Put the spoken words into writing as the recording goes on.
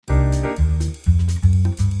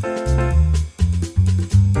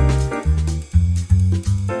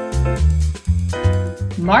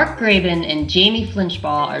Mark Graben and Jamie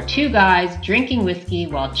Flinchball are two guys drinking whiskey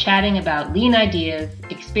while chatting about lean ideas,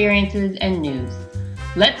 experiences, and news.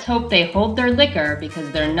 Let's hope they hold their liquor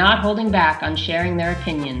because they're not holding back on sharing their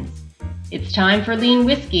opinions. It's time for Lean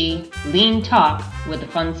Whiskey, Lean Talk with a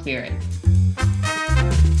fun spirit.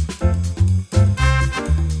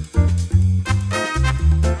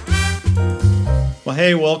 Well,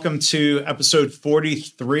 hey, welcome to episode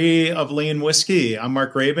 43 of Lean Whiskey. I'm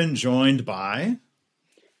Mark Graben, joined by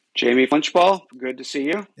Jamie Flinchball. Good to see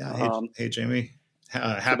you. Yeah, hey Jamie.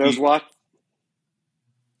 Happy.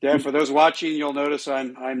 For those watching, you'll notice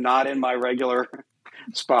I'm not in my regular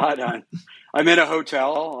spot. I'm in a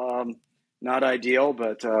hotel. Not ideal,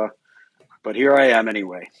 but here I am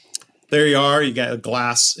anyway. There you are. You got a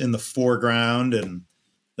glass in the foreground, and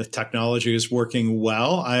the technology is working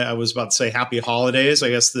well. I was about to say happy holidays. I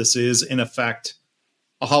guess this is, in effect,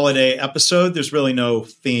 a holiday episode. There's really no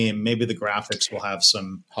theme. Maybe the graphics will have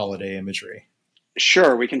some holiday imagery.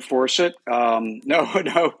 Sure, we can force it.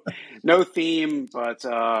 No theme, but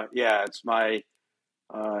yeah, it's my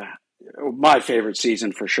favorite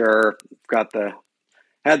season for sure.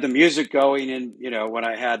 Had the music going, and when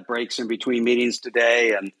I had breaks in between meetings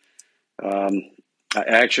today, and I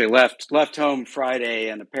actually left home Friday,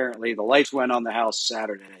 and apparently the lights went on the house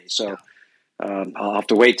Saturday. So I'll have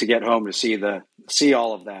to wait to get home to see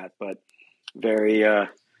all of that. But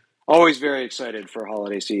always very excited for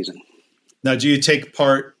holiday season. Now, do you take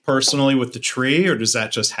part personally with the tree, or does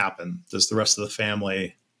that just happen? Does the rest of the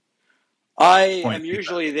family? I am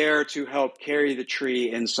usually there to help carry the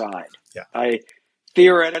tree inside. Yeah. I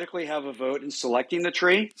theoretically have a vote in selecting the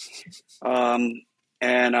tree.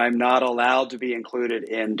 And I'm not allowed to be included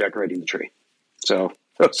in decorating the tree. So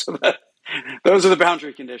those are the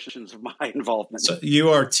boundary conditions of my involvement. So you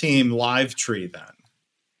are team live tree then?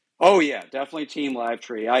 Oh yeah, definitely team live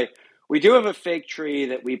tree. We do have a fake tree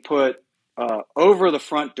that we put over the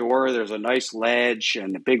front door. There's a nice ledge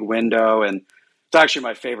and a big window, and it's actually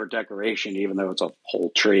my favorite decoration, even though it's a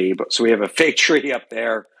whole tree. So we have a fake tree up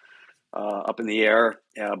there, up in the air.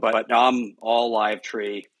 But I'm all live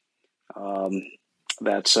tree.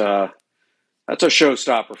 That's a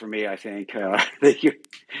showstopper for me. I think I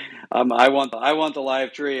want the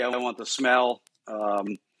live tree. I want the smell.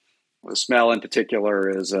 The smell in particular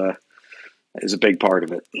is a big part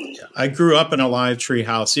of it. Yeah. I grew up in a live tree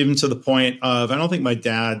house, even to the point of, I don't think my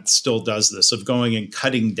dad still does this, of going and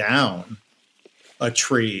cutting down a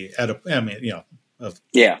tree at a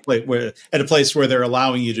place where they're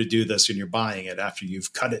allowing you to do this and you're buying it after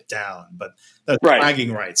you've cut it down. But the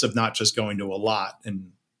bragging rights of not just going to a lot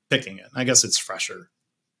and picking it. I guess it's fresher.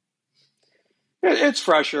 It's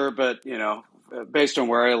fresher, but based on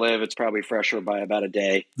where I live, it's probably fresher by about a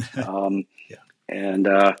day.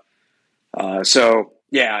 So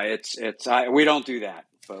yeah, we don't do that,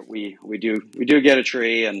 but we do get a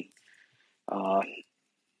tree, and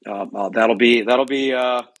that'll be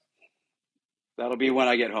when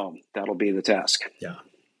I get home. That'll be the task. Yeah.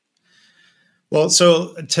 Well,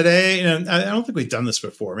 so today, and I don't think we've done this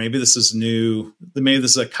before. Maybe this is new. Maybe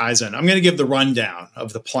this is a Kaizen. I'm going to give the rundown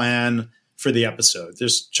of the plan for the episode.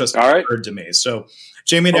 This just occurred to me. So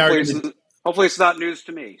Jamie and hopefully it's not news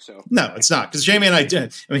to me. So no, it's not, because Jamie and I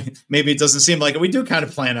did. I mean, maybe it doesn't seem like it. We do kind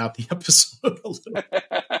of plan out the episode a little.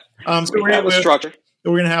 So we have a structure.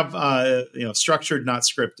 We're going to have, structured, not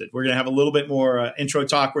scripted. We're going to have a little bit more intro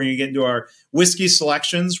talk. We're going to get into our whiskey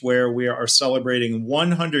selections, where we are celebrating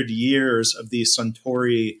 100 years of the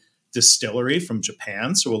Suntory distillery from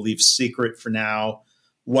Japan. So we'll leave secret for now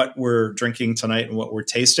what we're drinking tonight and what we're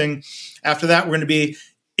tasting. After that, we're going to be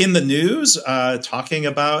in the news, talking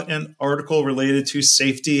about an article related to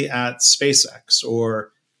safety at SpaceX,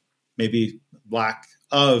 or maybe lack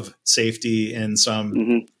of safety in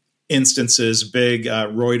some instances. Big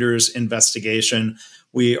Reuters investigation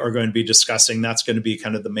we are going to be discussing. That's going to be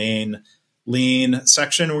kind of the main lean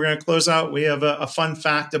section. We're going to close out. We have a fun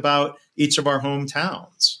fact about each of our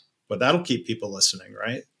hometowns, but that'll keep people listening,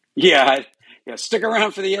 right? Yeah. Stick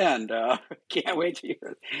around for the end. Can't wait to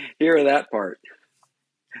hear that part.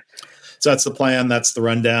 So that's the plan. That's the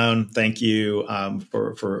rundown. Thank you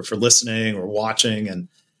for listening or watching and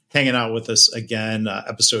hanging out with us again.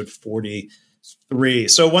 Episode 43.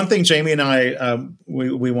 So one thing Jamie and I,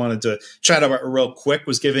 we wanted to chat about real quick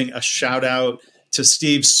was giving a shout out to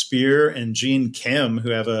Steve Spear and Gene Kim,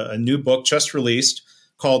 who have a new book just released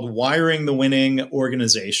called Wiring the Winning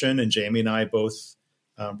Organization. And Jamie and I both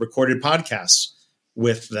recorded podcasts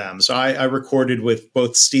with them. So I recorded with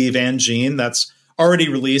both Steve and Gene. That's already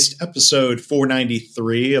released, episode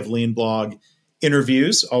 493 of Lean Blog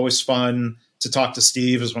Interviews. Always fun to talk to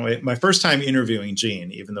Steve. It was my first time interviewing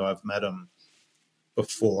Gene, even though I've met him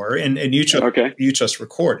before, and you just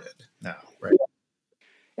recorded now, right?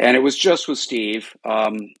 And it was just with Steve.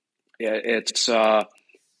 It's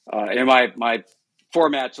and my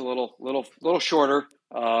format's a little shorter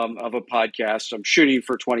of a podcast. I'm shooting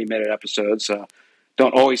for 20-minute episodes.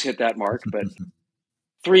 Don't always hit that mark, but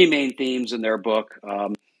 3 main themes in their book: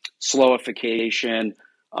 slowification,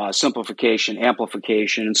 simplification,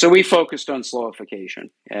 amplification. And so we focused on slowification.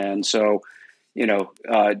 And so,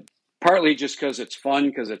 partly just because it's fun,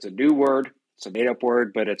 because it's a new word, it's a made-up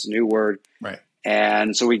word, but it's a new word, right?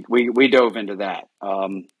 And so we dove into that.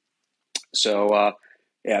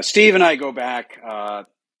 Steve and I go back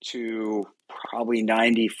to probably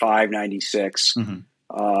 95, 96.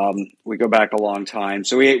 Mm-hmm. We go back a long time.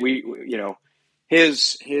 So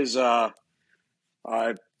his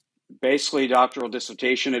basically doctoral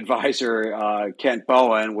dissertation advisor, Kent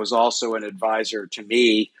Bowen, was also an advisor to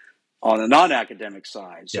me on the non-academic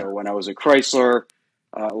side. So when I was at Chrysler,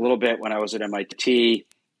 a little bit when I was at MIT,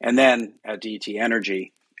 and then at DT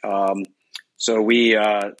Energy.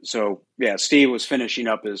 Steve was finishing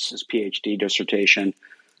up his PhD dissertation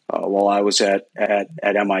while I was at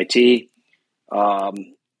MIT.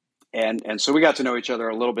 And so we got to know each other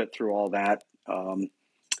a little bit through all that.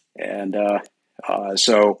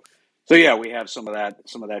 We have some of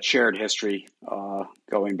that shared history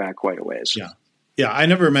going back quite a ways. Yeah. I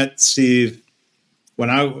never met Steve when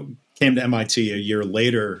I came to MIT a year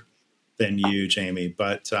later than you, Jamie,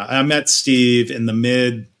 but I met Steve in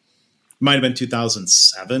the might have been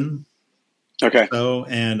 2007. Okay. So,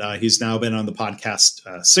 and he's now been on the podcast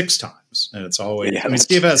 6 times, and it's always.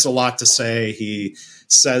 Steve has a lot to say. He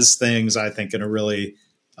says things, I think, in a really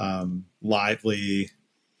lively,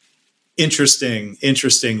 interesting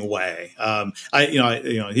way.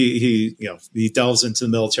 He delves into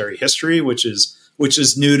military history, which is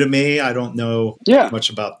new to me. I don't know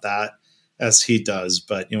much about that as he does,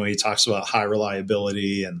 but he talks about high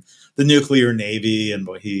reliability and the nuclear navy, and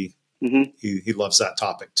he loves that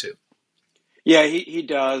topic too. Yeah, he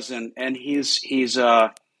does, and he's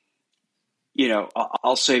I'll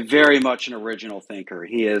say very much an original thinker.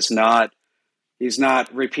 He's not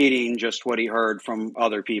repeating just what he heard from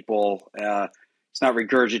other people. He's not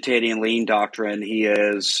regurgitating lean doctrine.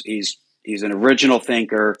 He's an original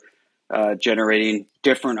thinker, generating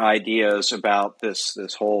different ideas about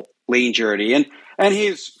this whole lean journey. And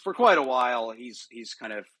he's, for quite a while, he's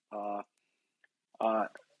kind of I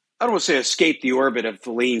don't want to say escaped the orbit of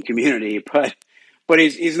the lean community, but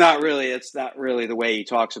he's not really. It's not really the way he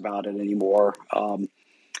talks about it anymore.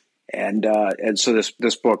 And so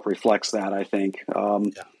this book reflects that, I think.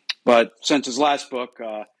 But since his last book,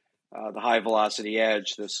 The High Velocity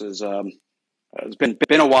Edge, this is it's been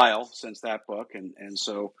a while since that book, and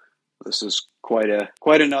so this is quite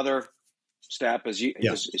another step. As you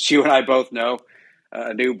and I both know,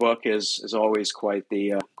 a new book is always quite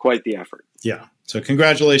the effort. Yeah. So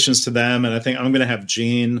congratulations to them, and I think I'm going to have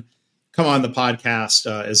Gene come on the podcast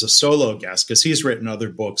as a solo guest, because he's written other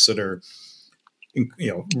books that are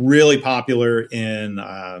really popular in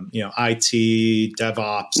IT,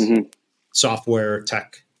 DevOps, software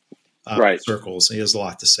tech circles. He has a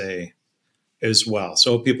lot to say as well.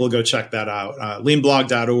 So people go check that out.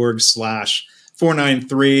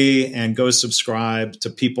 leanblog.org/493 and go subscribe to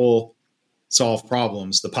People Solve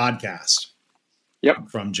Problems, the podcast.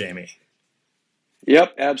 From Jamie.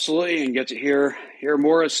 Yep, absolutely, and get to hear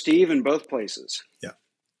more of Steve in both places. Yeah,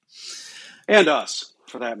 and us,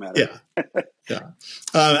 for that matter. Yeah.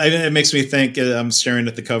 It makes me think. I'm staring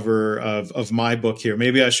at the cover of my book here.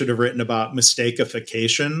 Maybe I should have written about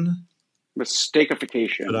mistakification.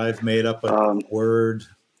 But I've made up a word.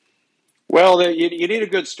 Well, you need a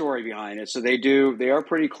good story behind it. So they are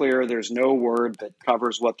pretty clear. There's no word that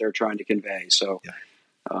covers what they're trying to convey. So,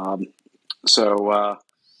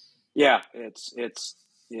 it's.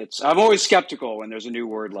 I'm always skeptical when there's a new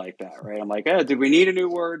word like that, right? I'm like, did we need a new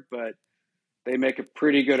word? But they make a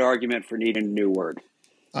pretty good argument for needing a new word.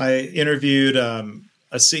 I interviewed a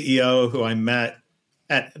CEO who I met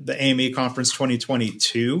at the AME conference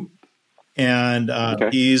 2022, and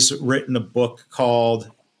he's written a book called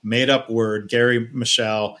Made Up Word, Gary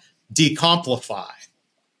Michel, Decomplify,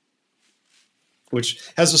 which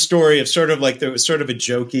has a story of sort of like there was sort of a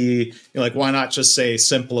jokey, like why not just say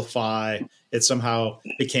simplify? It somehow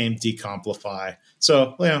became decomplify.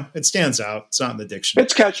 So, it stands out. It's not in the dictionary.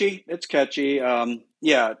 It's catchy.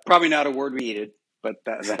 Probably not a word we needed, but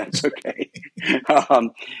that's okay.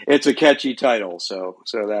 It's a catchy title, so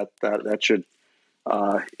that should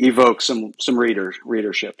evoke some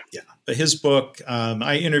readership. Yeah, but his book,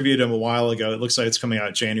 I interviewed him a while ago. It looks like it's coming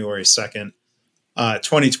out January 2nd,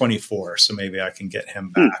 2024. So maybe I can get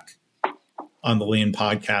him back on the Lean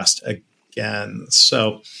podcast again.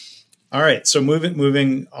 So, all right. So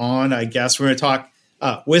moving on, I guess we're going to talk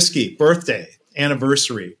whiskey, birthday,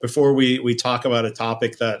 anniversary, before we talk about a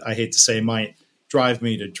topic that I hate to say might drive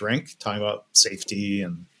me to drink, talking about safety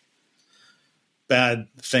and bad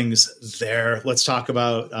things there. Let's talk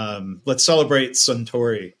about, let's celebrate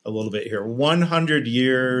Suntory a little bit here. 100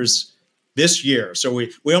 years this year. So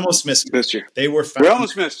we almost missed it. This year. They were We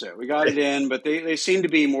almost missed it. We got it in, but they seem to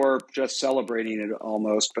be more just celebrating it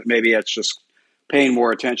almost, but maybe it's just paying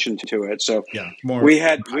more attention to it. So yeah, we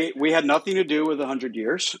had nothing to do with 100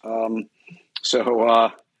 years.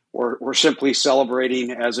 So we're simply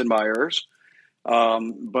celebrating as admirers.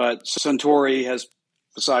 But Suntory has,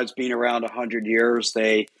 besides being around 100 years,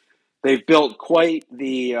 they've built quite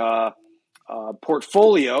the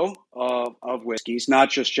portfolio of whiskeys, not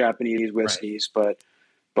just Japanese whiskeys, right,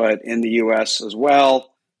 but in the U.S. as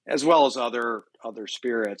well as other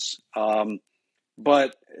spirits.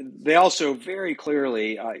 But they also very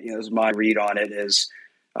clearly, as my read on it is,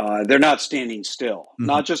 they're not standing still. Mm-hmm.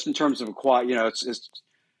 Not just in terms of it's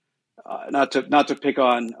not to pick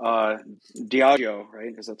on Diageo,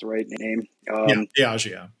 right? Is that the right name?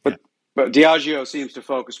 Diageo. But Diageo seems to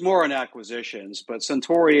focus more on acquisitions, but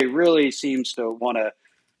Suntory really seems to want to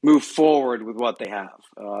move forward with what they have.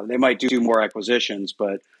 They might do more acquisitions,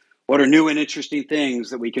 but what are new and interesting things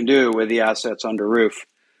that we can do with the assets under roof?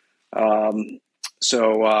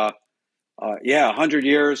 100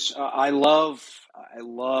 years. I love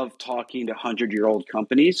talking to 100-year-old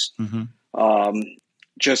companies. Mm-hmm.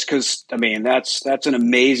 Just because, that's an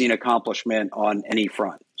amazing accomplishment on any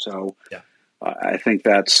front. So yeah. I think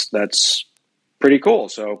that's pretty cool.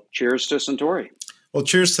 So cheers to Suntory. Well,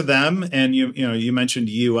 cheers to them. And you mentioned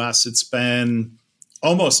U.S. It's been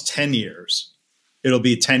almost 10 years. It'll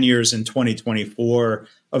be 10 years in 2024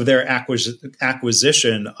 of their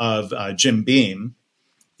acquisition of Jim Beam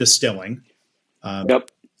Distilling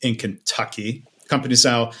in Kentucky. Company's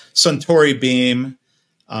now Suntory Beam.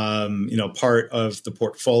 Part of the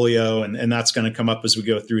portfolio, and that's going to come up as we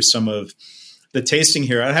go through some of the tasting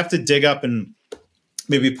here. I'd have to dig up and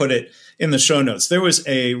maybe put it in the show notes. There was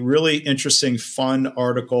a really interesting, fun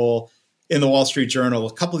article in the Wall Street Journal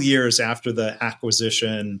a couple of years after the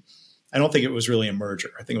acquisition. I don't think it was really a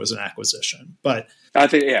merger. I think it was an acquisition, but I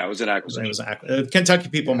think, it was an acquisition. Kentucky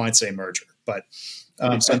people might say merger, but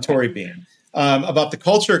Suntory Beam. About the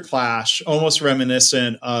culture clash, almost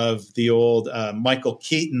reminiscent of the old Michael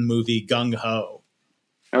Keaton movie Gung Ho.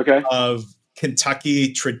 Okay. Of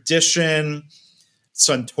Kentucky tradition,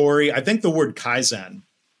 Suntory. I think the word Kaizen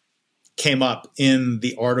came up in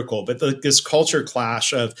the article, but this culture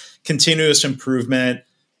clash of continuous improvement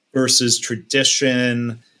versus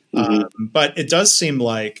tradition. Mm-hmm. But it does seem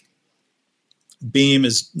like Beam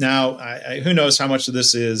is now, who knows how much of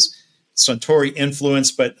this is Suntory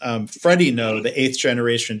influence, but Freddie No, the 8th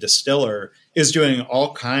generation distiller, is doing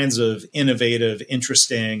all kinds of innovative,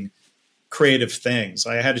 interesting, creative things.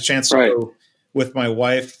 I had a chance to go with my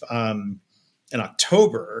wife in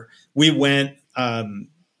October. We went,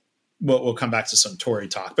 we'll come back to Suntory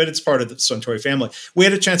talk, but it's part of the Suntory family. We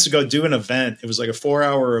had a chance to go do an event. It was like a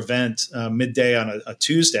 4-hour event midday on a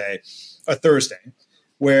Thursday,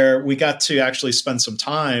 where we got to actually spend some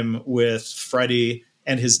time with Freddie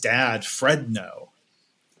and his dad, Fred No,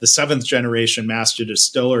 the 7th generation master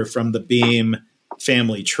distiller from the Beam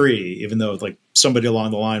family tree, even though like somebody along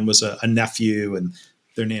the line was a nephew and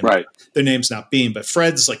their name's not Beam, but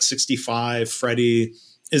Fred's like 65. Freddie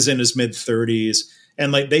is in his mid 30s.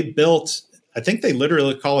 And like they built, I think they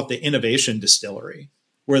literally call it the innovation distillery,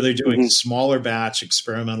 where they're doing smaller batch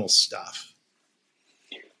experimental stuff.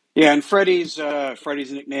 Yeah. And Freddie's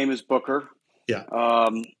nickname is Booker. Yeah.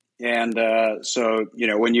 So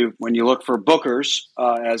when you look for Bookers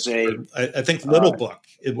I think Little Book,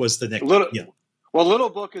 it was the nickname. Little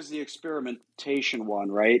Book is the experimentation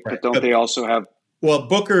one, right? But don't they also have? Well,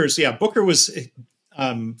 Booker was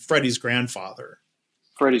Freddie's grandfather.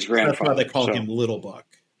 Freddie's grandfather. That's why they call him Little Book.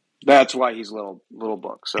 That's why he's Little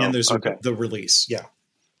Book. So and there's the release, yeah.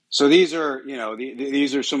 So these are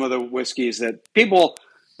these are some of the whiskeys that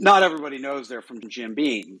not everybody knows they're from Jim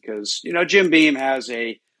Beam, because Jim Beam has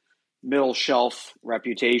a middle shelf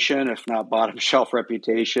reputation, if not bottom shelf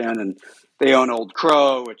reputation, and they own Old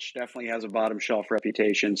Crow, which definitely has a bottom shelf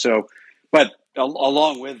reputation. So, but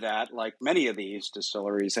along with that, like many of these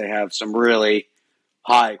distilleries, they have some really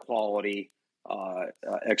high quality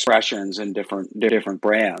expressions in different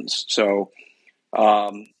brands. So,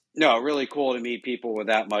 really cool to meet people with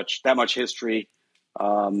that much history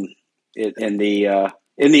in the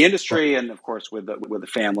industry, and of course with the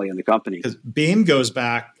family and the company. Because Beam goes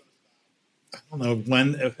back I don't know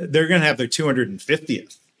when they're going to have their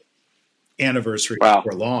 250th anniversary Wow.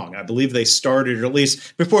 for long. I believe they started, or at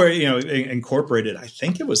least before, incorporated. I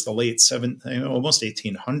think it was the late almost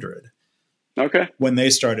 1800. Okay. When they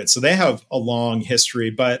started. So they have a long history.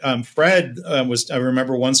 But Fred I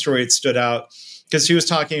remember one story that stood out because he was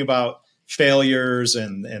talking about failures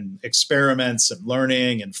and experiments and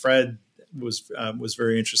learning. And Fred was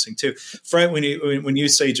very interesting too. Fred, when you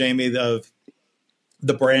say, Jamie, of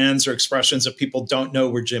the brands or expressions that people don't know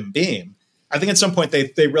were Jim Beam, I think at some point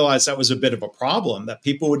they realized that was a bit of a problem, that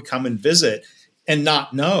people would come and visit and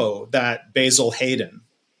not know that Basil Hayden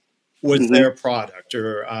was their product,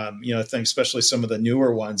 or I think especially some of the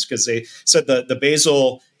newer ones, because they said the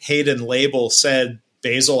Basil Hayden label said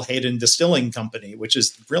Basil Hayden Distilling Company, which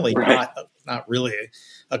is really not really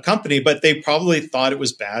a company, but they probably thought it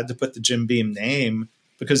was bad to put the Jim Beam name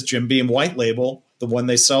because Jim Beam White Label, the one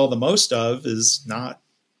they sell the most of, is not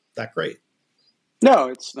that great. No,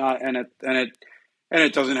 it's not, and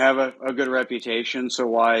it doesn't have a good reputation. So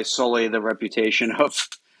why sully the reputation of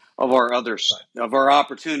our of our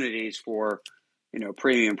opportunities for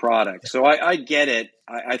premium products? So I get it.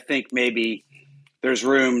 I think maybe there's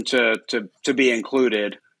room to be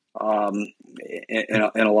included in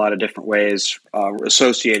a lot of different ways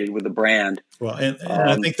associated with the brand. Well, and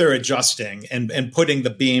I think they're adjusting and putting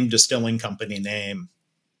the Beam Distilling Company name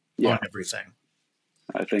on everything.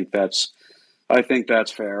 I think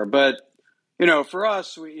that's fair, but for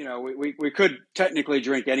us, we could technically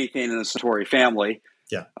drink anything in the Suntory family.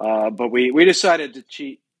 Yeah. But we decided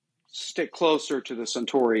to stick closer to the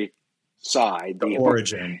Suntory side, the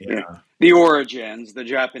origin, the origins, the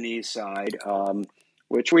Japanese side,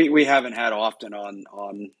 which we haven't had often on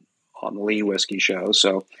the Lean Whiskey show.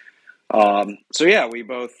 So we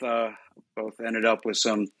both ended up with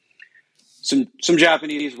some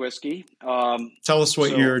Japanese whiskey. Tell us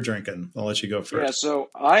what you're drinking. I'll let you go first. Yeah, so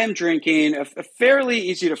I am drinking a fairly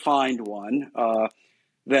easy to find one,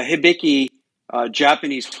 the Hibiki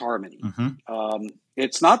Japanese Harmony.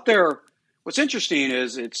 It's not their. What's interesting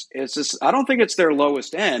is it's I don't think it's their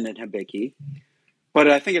lowest end in Hibiki, but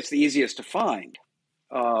I think it's the easiest to find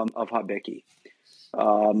of Hibiki.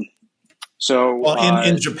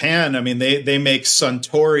 In Japan, I mean, they make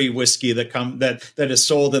Suntory whiskey that is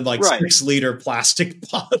sold in 6-liter plastic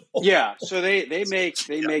bottles. Yeah, so they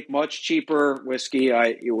make much cheaper whiskey,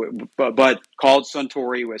 but called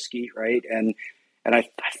Suntory whiskey, right? And I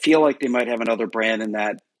feel like they might have another brand in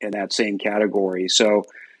that same category. So,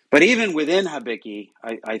 but even within Hibiki,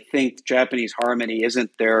 I think Japanese Harmony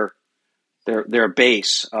isn't their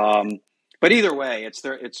base. But either way, it's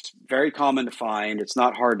very common to find. It's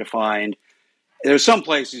not hard to find. There's some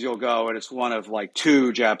places you'll go and it's one of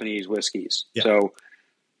 2 Japanese whiskeys. Yeah. So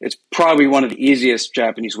it's probably one of the easiest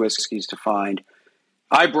Japanese whiskeys to find.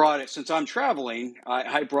 I brought it, since I'm traveling,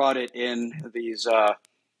 I brought it in these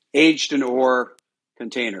aged in ore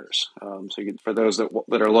containers. So for those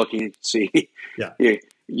that are looking, you can see,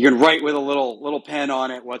 you can write with a little pen on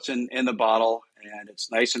it what's in the bottle, and it's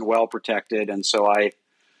nice and well protected. And so I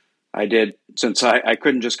did, since I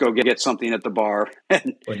couldn't just go get something at the bar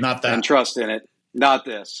and trust in it. Not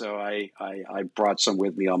this. So I brought some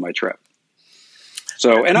with me on my trip.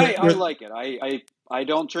 So, and I like it. I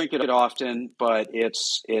don't drink it often, but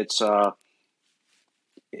it's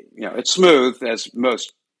smooth, as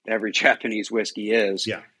most every Japanese whiskey is.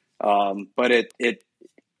 Yeah. But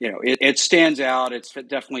it stands out. It's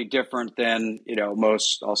definitely different than,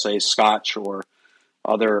 most, I'll say, Scotch or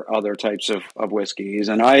other types of whiskeys.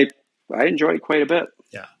 And I enjoy it quite a bit.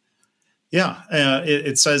 Yeah. Yeah.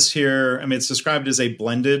 It says here, I mean, it's described as a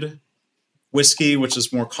blended whiskey, which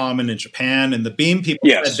is more common in Japan. And the Beam people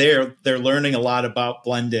said they're learning a lot about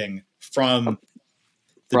blending from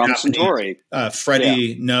Suntory.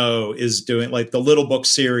 Freddie No is doing, the Little Book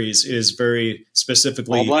series is very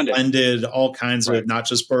specifically blended all kinds of, not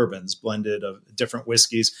just bourbons, blended of different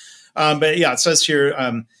whiskeys. But yeah, it says here,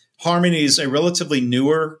 Harmony is a relatively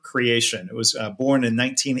newer creation. It was born in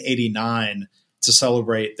 1989 to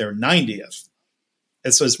celebrate their 90th.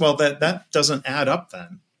 It says, well, that doesn't add up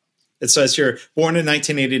then. It says here, born in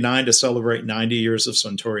 1989 to celebrate 90 years of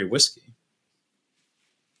Suntory whiskey.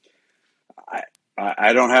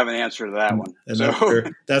 I don't have an answer to that one. And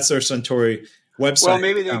that's their Suntory website. Well,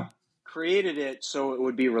 maybe they created it so it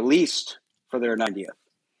would be released for their 90th.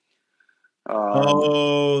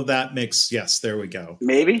 That makes, yes, there we go.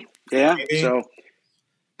 Maybe. Yeah. Maybe. So,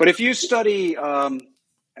 but if you study, and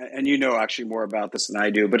actually more about this than I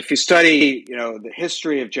do, but if you study, the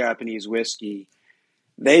history of Japanese whiskey,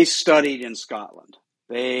 they studied in Scotland.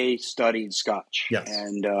 They studied Scotch. Yes.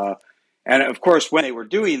 And of course, when they were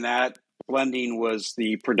doing that, blending was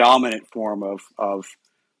the predominant form of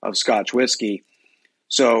Scotch whiskey.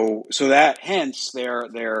 So that hence they're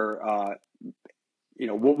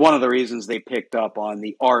one of the reasons they picked up on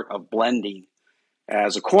the art of blending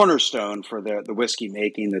as a cornerstone for the whiskey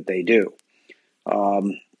making that they do.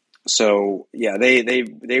 So yeah,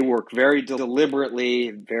 they work very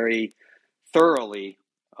deliberately, very thoroughly,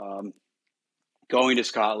 going to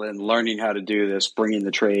Scotland, learning how to do this, bringing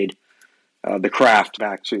the trade, the craft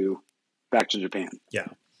back to Japan. Yeah.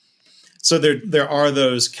 So there are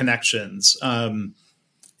those connections. So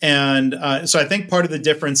I think part of the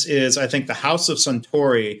difference is I think the House of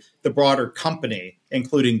Suntory, the broader company,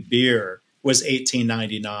 including beer, was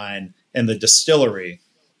 1899, and the distillery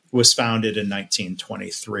was founded in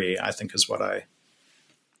 1923, I think is what I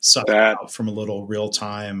saw out from a little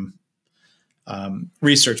real-time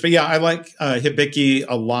research. But yeah, I like Hibiki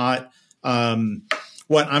a lot.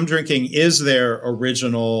 What I'm drinking is their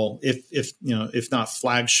original, if not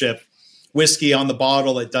flagship whiskey. On the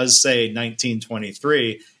bottle, it does say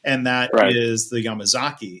 1923, and that is the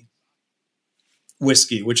Yamazaki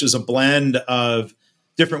whiskey, which is a blend of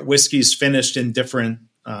different whiskeys finished in different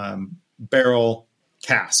barrel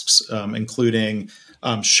casks, including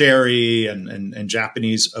sherry and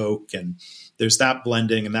Japanese oak, and there's that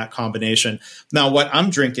blending and that combination. Now, what I'm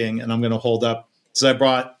drinking, and I'm going to hold up, because I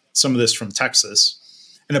brought some of this from Texas,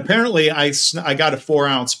 and apparently I got a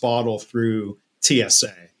 4-ounce bottle through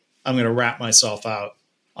TSA. I'm going to wrap myself out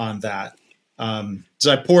on that.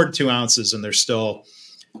 So I poured 2 ounces, and there's still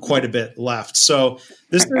quite a bit left. So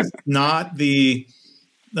this is not the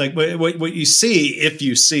what you see, if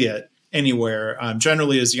you see it anywhere,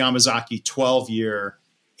 generally is Yamazaki 12-year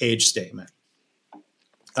age statement.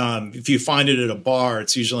 If you find it at a bar,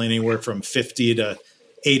 it's usually anywhere from $50 to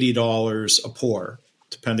 $80 a pour,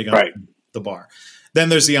 depending on the bar. Then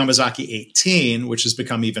there's the Yamazaki 18, which has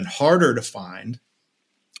become even harder to find,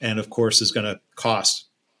 and of course is going to cost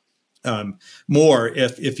more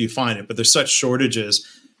if you find it. But there's such shortages.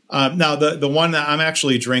 Now, the one that I'm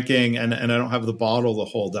actually drinking, and I don't have the bottle to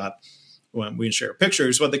hold up when we can share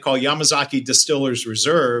pictures, what they call Yamazaki Distiller's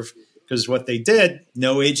Reserve, because what they did,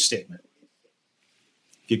 no age statement.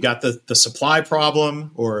 If you've got the supply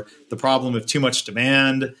problem or the problem of too much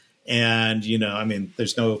demand, and,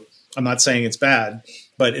 I'm not saying it's bad,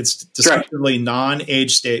 but it's decidedly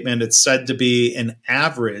non-age statement. It's said to be an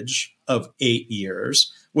average of 8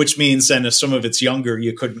 years, which means then if some of it's younger,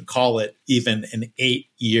 you couldn't call it even an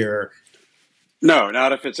 8-year. No,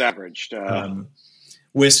 not if it's averaged.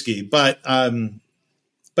 Whiskey. But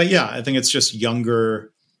yeah, I think it's just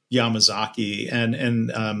younger Yamazaki.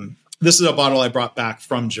 And this is a bottle I brought back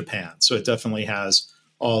from Japan. So it definitely has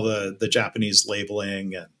all the Japanese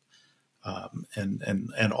labeling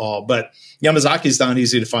and all. But Yamazaki is not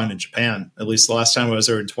easy to find in Japan. At least the last time I was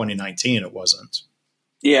there in 2019, it wasn't.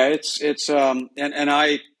 Yeah, it's and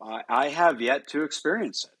I have yet to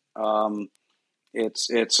experience it.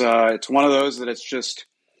 It's one of those that it's just,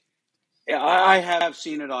 I have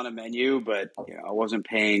seen it on a menu, but I wasn't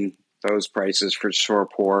paying those prices for sure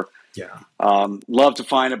pour. Yeah. Love to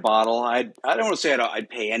find a bottle. I don't want to say I'd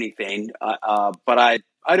pay anything, but I'd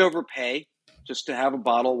overpay just to have a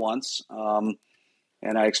bottle once. And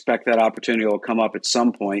I expect that opportunity will come up at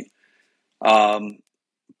some point.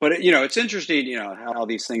 But it's interesting, how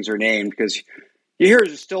these things are named, because you hear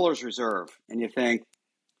Distiller's Reserve and you think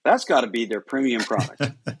that's got to be their premium product.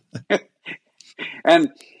 And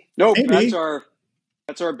nope, maybe.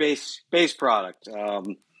 that's our base product.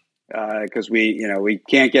 Because we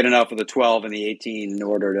can't get enough of the 12 and the 18 in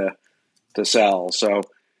order to sell. So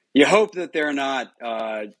you hope that they're not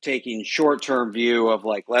taking short-term view of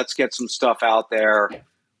let's get some stuff out there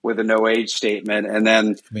with a no age statement, and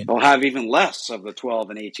then they'll have even less of the 12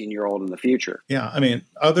 and 18-year-old in the future. Yeah,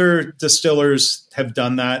 other distillers have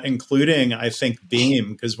done that, including, I think,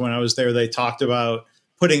 Beam, because when I was there, they talked about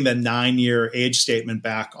putting the 9-year age statement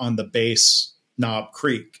back on the base Knob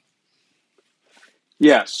Creek.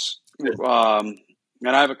 Yes. And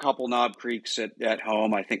I have a couple Knob Creeks at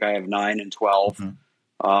home. I think I have 9 and 12.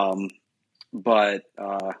 Mm-hmm. But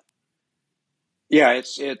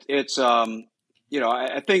it's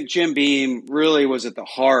I think Jim Beam really was at the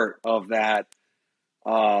heart of that.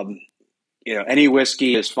 Any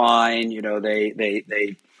whiskey is fine.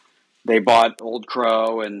 They bought Old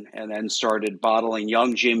Crow and then started bottling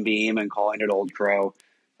young Jim Beam and calling it Old Crow.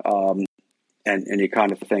 And you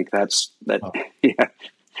kind of think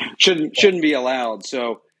shouldn't be allowed.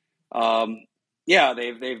 So,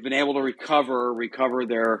 they've been able to recover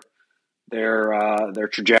their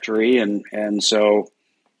trajectory. And so,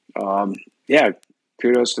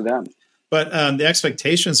 kudos to them. But the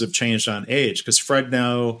expectations have changed on age, because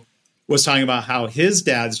Fredno was talking about how his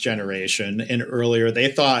dad's generation and earlier,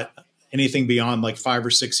 they thought anything beyond like 5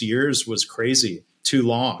 or 6 years was crazy, too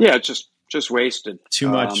long. Yeah, just wasted. Too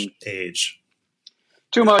much age.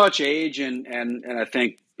 Too much age, and I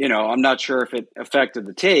think, I'm not sure if it affected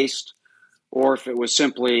the taste or if it was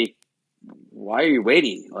simply, why are you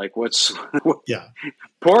waiting? Like, what's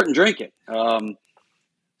pour it and drink it.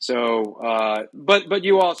 But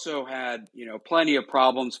you also had, plenty of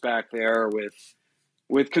problems back there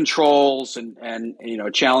with controls and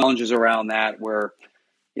challenges around that where,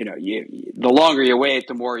 the longer you wait,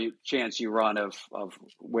 the more chance you run of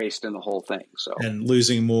wasting the whole thing. So, and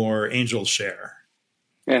losing more angel share.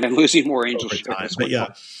 And losing more angel share. But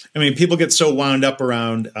yeah, I mean, people get so wound up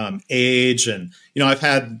around age, and I've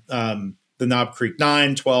had the Knob Creek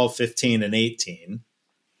 9, 12, 15, and 18.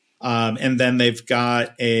 And then they've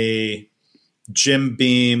got a Jim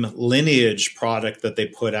Beam lineage product that they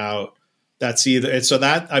put out. That's so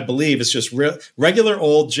that I believe is just regular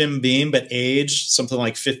old Jim Beam, but aged something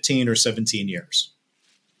like 15 or 17 years.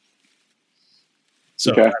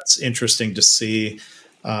 So That's interesting to see,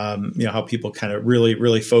 how people kind of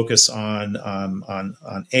really focus on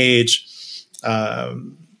age.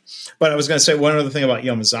 But I was going to say one other thing about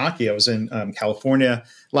Yamazaki. I was in California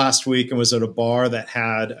last week and was at a bar that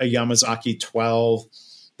had a Yamazaki 12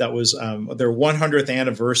 that was their 100th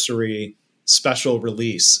anniversary special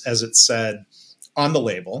release, as it said on the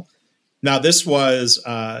label. Now, this was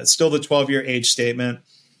still the 12-year age statement.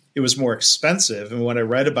 It was more expensive. And when I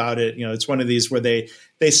read about it, it's one of these where they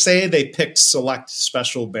say they picked select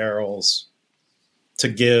special barrels to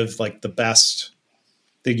give like the best,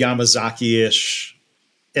 the Yamazaki-ish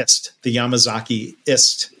the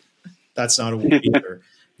Yamazaki-ist. That's not a word either.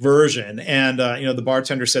 Version. And, the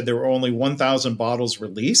bartender said there were only 1,000 bottles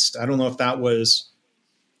released. I don't know if that was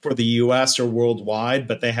for the US or worldwide,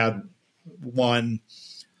 but they had one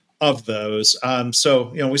of those.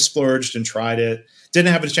 So, we splurged and tried it.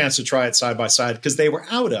 Didn't have a chance to try it side by side because they were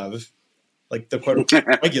out of like the quote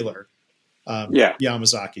regular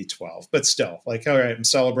Yamazaki 12. But still, like, all right, I'm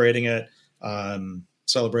celebrating it.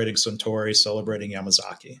 Celebrating Suntory, celebrating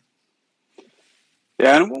Yamazaki.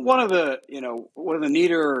 Yeah, and one of the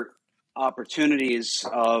neater opportunities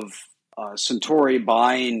of Suntory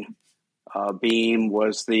buying Beam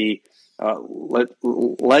was the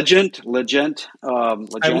Legend.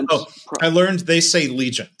 I learned they say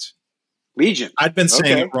Legent. Legend. I'd been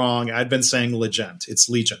saying it wrong. I'd been saying Legend. It's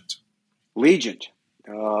Legend. Legend.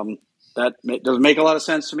 That doesn't make a lot of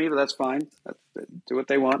sense to me, but that's fine. Do what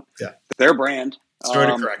they want. Yeah, their brand. Sorry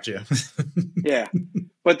to correct you. Yeah.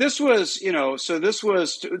 But this was, this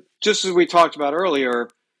was, just as we talked about earlier,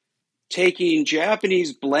 taking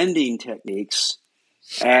Japanese blending techniques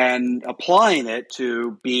and applying it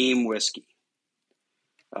to Beam whiskey,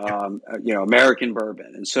 American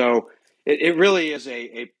bourbon. And so it really is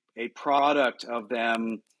a product of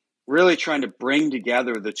them really trying to bring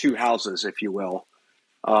together the two houses, if you will,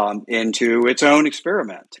 into its own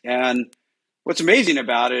experiment. And what's amazing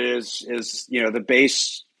about it is the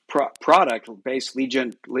base Legend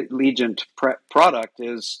product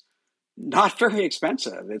is not very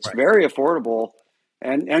expensive. It's very affordable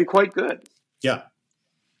and quite good. Yeah.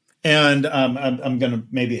 And I'm going to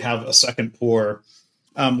maybe have a second pour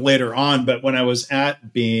later on. But when I was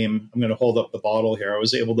at Beam, I'm going to hold up the bottle here. I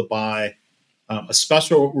was able to buy a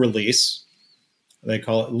special release. They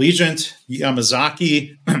call it Legend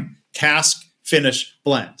Yamazaki Cask Finish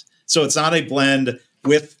Blend. So it's not a blend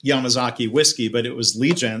with Yamazaki whiskey, but it was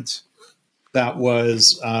Legend that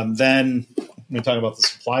was then, I'm going to talk about the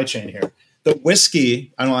supply chain here. The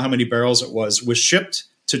whiskey, I don't know how many barrels it was shipped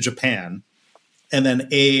to Japan and then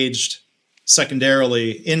aged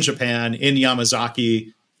secondarily in Japan in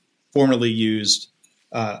Yamazaki formerly used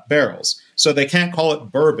barrels. So they can't call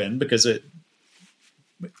it bourbon because it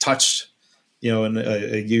touched, in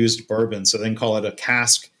a used bourbon. So they can call it a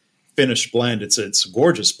cask finish blend. It's a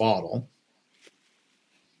gorgeous bottle.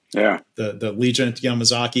 Yeah. The Legend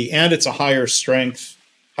Yamazaki, and it's a higher strength,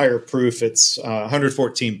 higher proof. It's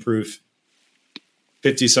 114 proof,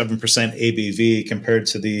 57% ABV compared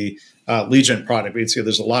to the Legend product. You can see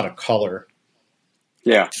there's a lot of color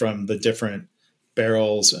from the different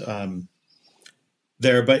barrels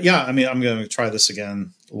there. But yeah, I mean, I'm going to try this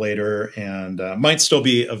again later and might still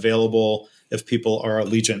be available if people are a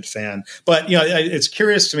Legend fan. But, it's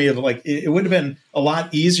curious to me that like it would have been a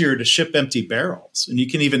lot easier to ship empty barrels, and you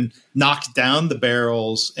can even knock down the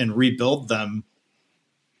barrels and rebuild them.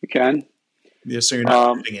 You can. Yeah, so you're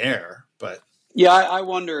not getting air, but. Yeah, I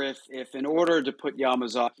wonder if in order to put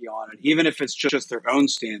Yamazaki on it, even if it's just their own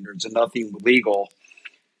standards and nothing legal,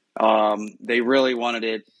 they really wanted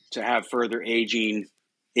it to have further aging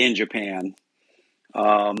in Japan.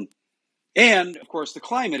 And of course, the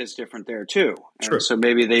climate is different there too. True. And so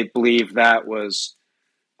maybe they believe that was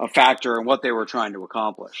a factor in what they were trying to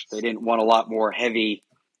accomplish. They didn't want a lot more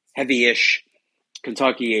heavy-ish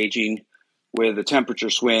Kentucky aging with the temperature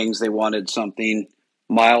swings. They wanted something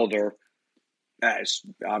milder.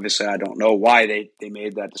 Obviously, I don't know why they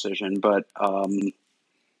made that decision, but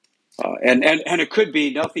and it could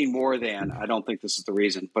be nothing more than, I don't think this is the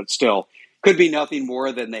reason, but still could be nothing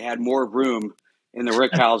more than they had more room in the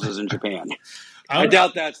rick houses in Japan. I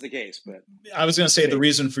doubt that's the case, but I was going to say the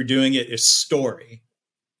reason for doing it is story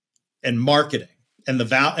and marketing and the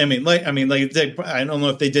value. I don't know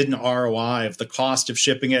if they did an ROI of the cost of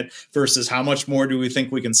shipping it versus how much more do we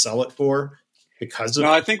think we can sell it for because of.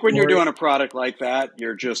 No, I think when you're doing a product like that,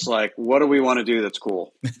 you're just like, what do we want to do that's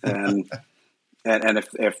cool? And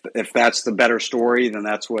if that's the better story, then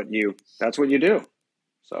that's what you do.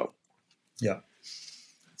 So yeah.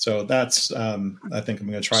 So that's, I think I'm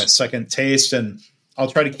going to try a second taste, and I'll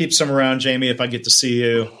try to keep some around, Jamie. If I get to see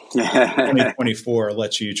you 2024, I'll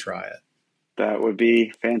let you try it. That would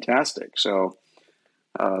be fantastic. So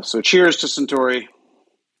cheers to Suntory,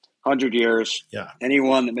 100 years. Yeah.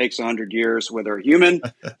 Anyone that makes 100 years, whether a human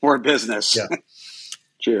or a business. Yeah.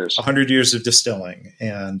 Cheers. 100 years of distilling.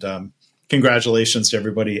 And congratulations to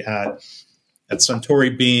everybody at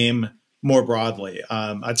Suntory Beam more broadly.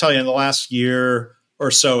 I tell you, in the last year or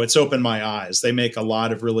so, it's opened my eyes. They make a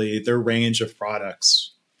lot of their range of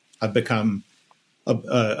products. I've become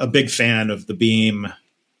a big fan of the Beam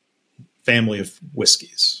family of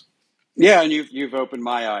whiskeys. Yeah, and you've opened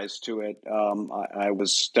my eyes to it. I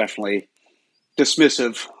was definitely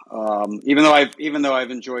dismissive, even though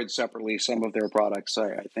I've enjoyed separately some of their products.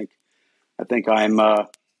 I think I'm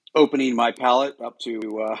opening my palate up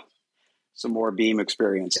to some more Beam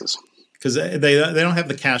experiences. Because they don't have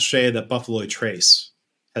the cachet that Buffalo Trace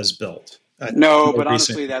has built. No, but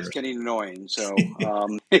honestly, that's getting annoying. So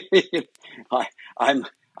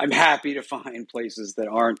I'm happy to find places that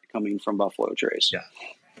aren't coming from Buffalo Trace. Yeah.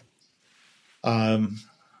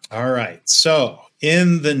 All right. So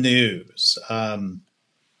in the news,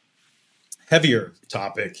 heavier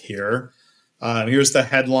topic here. Here's the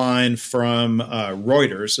headline from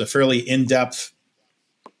Reuters, a fairly in-depth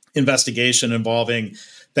investigation involving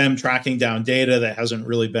them tracking down data that hasn't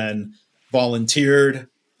really been volunteered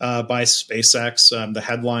by SpaceX. The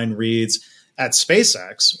headline reads, at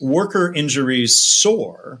SpaceX, worker injuries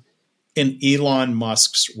soar in Elon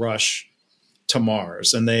Musk's rush to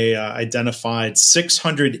Mars. And they identified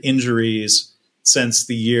 600 injuries since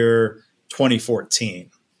the year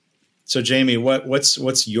 2014. So, Jamie,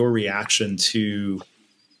 what's your reaction to,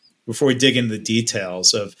 before we dig into the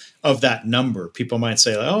details of that number? People might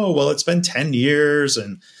say, oh, well, it's been 10 years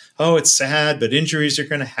and, oh, it's sad, but injuries are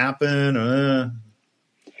going to happen.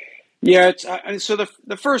 Yeah. So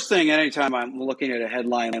the first thing, anytime I'm looking at a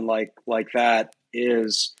headline like that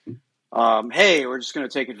is, hey, we're just going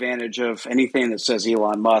to take advantage of anything that says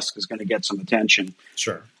Elon Musk is going to get some attention.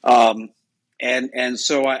 Sure. And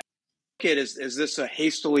so I look at, is this a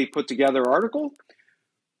hastily put together article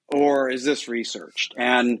or is this researched?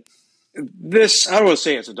 And this, I don't want to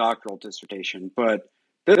say it's a doctoral dissertation, but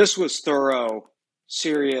this was thorough,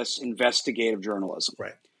 serious, investigative journalism.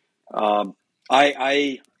 Right.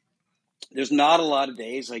 There's not a lot of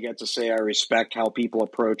days I get to say I respect how people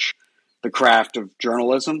approach the craft of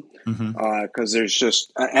journalism, because there's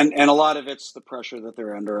just, and a lot of it's the pressure that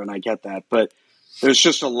they're under, and I get that, but there's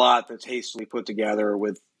just a lot that's hastily put together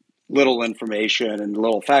with little information and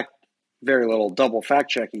very little double fact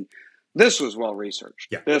checking. This was well researched.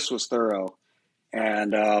 Yeah. This was thorough,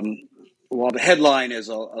 and while the headline is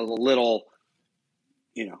a little,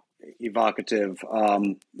 evocative,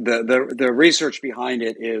 the research behind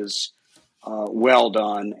it is well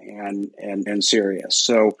done and serious.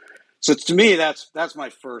 So to me, that's my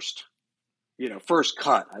first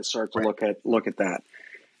cut. I start to look at that.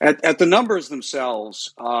 At the numbers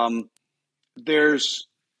themselves, there's,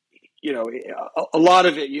 a lot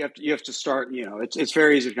of it you have to start, it's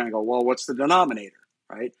very easy to kind of go, well, what's the denominator,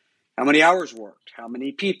 right? How many hours worked? How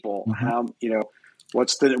many people? How,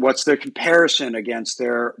 what's the comparison against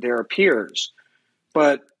their peers?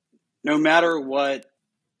 But no matter what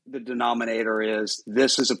the denominator is,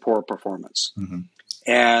 this is a poor performance.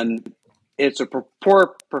 And it's a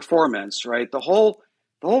poor performance, right? The whole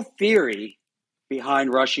theory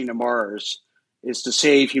behind rushing to Mars is to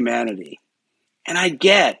save humanity. And I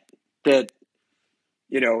get that,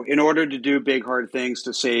 in order to do big, hard things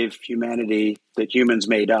to save humanity, that humans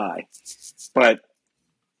may die. But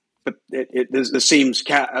this seems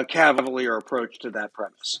a cavalier approach to that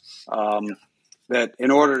premise. That in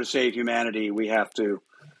order to save humanity, we have to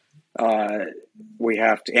we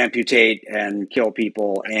have to amputate and kill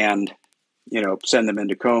people and, send them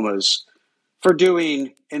into comas for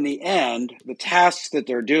doing, in the end, the tasks that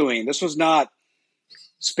they're doing. This was not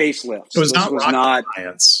space lifts. It was this not was rocket not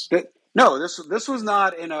science. this was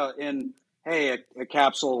not hey, a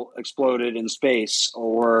capsule exploded in space,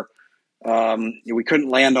 or we couldn't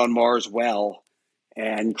land on Mars well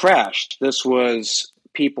and crashed. This was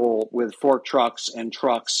people with fork trucks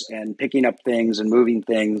and picking up things and moving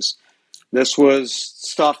things. This was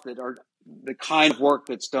stuff that are the kind of work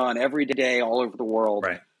that's done every day all over the world,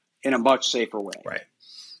 right, in a much safer way. Right.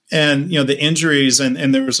 And, the injuries,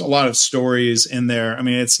 and there's a lot of stories in there. I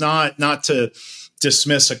mean, it's not to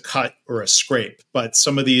dismiss a cut or a scrape, but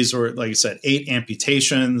some of these were, like you said, 8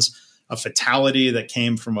 amputations, a fatality that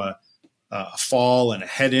came from a fall and a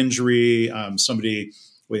head injury, somebody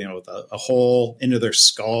with a hole into their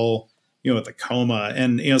skull, with a coma.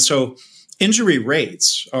 And, so injury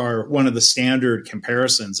rates are one of the standard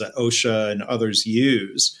comparisons that OSHA and others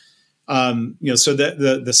use. So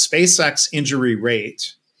the SpaceX injury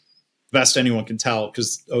rate, best anyone can tell,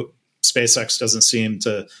 because SpaceX doesn't seem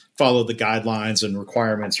to follow the guidelines and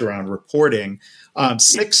requirements around reporting,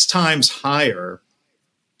 6 times higher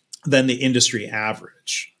than the industry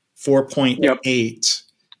average, 4.8,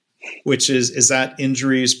 which is that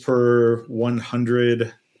injuries per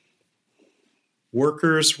 100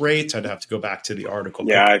 workers rate? I'd have to go back to the article.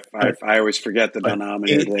 Yeah, I always forget the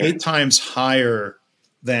denominator there. 8 times higher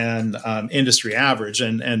than industry average.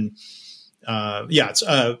 And it's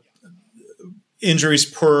injuries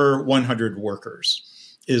per 100 workers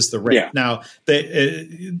is the rate. Yeah. Now,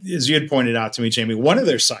 as you had pointed out to me, Jamie, one of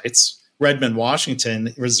their sites, Redmond,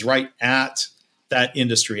 Washington, was right at that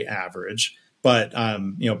industry average. But,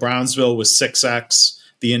 Brownsville was 6X.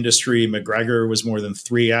 The industry, McGregor, was more than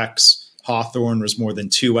 3X. Hawthorne was more than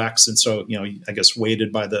 2X. And so, I guess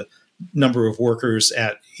weighted by the number of workers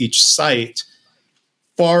at each site,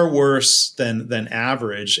 far worse than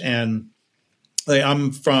average. And I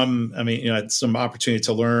had some opportunity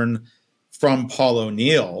to learn from Paul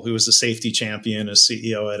O'Neill, who was the safety champion as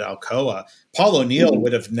CEO at Alcoa. Paul O'Neill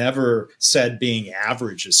would have never said being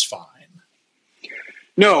average is fine.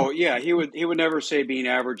 No, yeah, he would never say being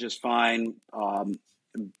average is fine,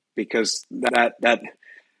 because that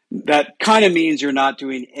kind of means you're not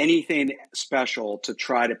doing anything special to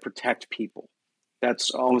try to protect people.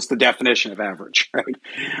 That's almost the definition of average, right?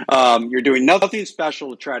 You're doing nothing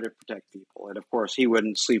special to try to protect people, and of course, he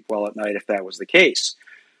wouldn't sleep well at night if that was the case.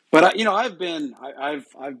 But I've been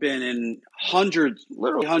in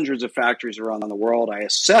literally hundreds of factories around the world. I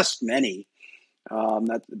assessed many.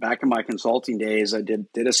 Back in my consulting days, I did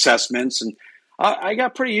assessments, and I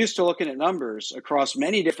got pretty used to looking at numbers across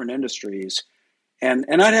many different industries. And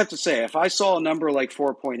I'd have to say, if I saw a number like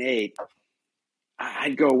 4.8,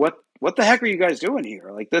 I'd go, what the heck are you guys doing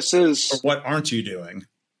here? Like, this is... Or what aren't you doing?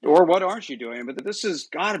 Or what aren't you doing? But this has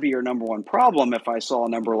got to be your number one problem if I saw a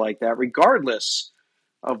number like that, regardless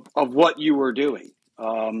of what you were doing.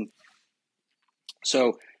 I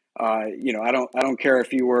don't care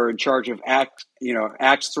if you were in charge of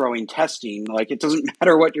axe throwing testing. Like, it doesn't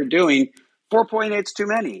matter what you're doing. 4.8 is too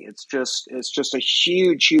many. It's just a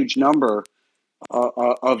huge number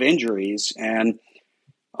of injuries, and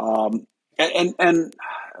I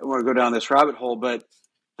want to go down this rabbit hole, but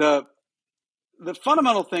the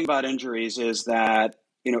fundamental thing about injuries is that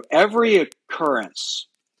every occurrence,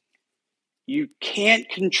 you can't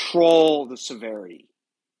control the severity,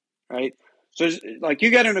 right? So, like, you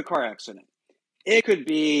get in a car accident, it could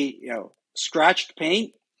be scratched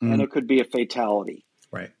paint, and it could be a fatality.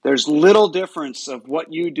 Right. There's little difference of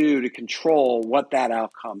what you do to control what that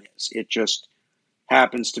outcome is. It just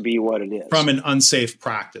happens to be what it is. From an unsafe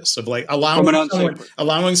practice of like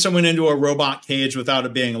allowing someone into a robot cage without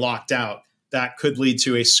it being locked out, that could lead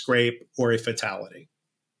to a scrape or a fatality.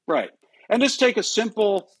 Right. And just take a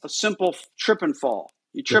simple trip and fall.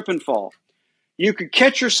 You trip and fall. You could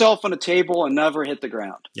catch yourself on a table and never hit the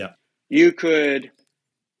ground. Yeah. You could,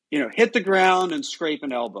 hit the ground and scrape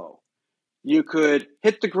an elbow. You could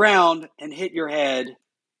hit the ground and hit your head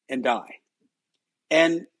and die.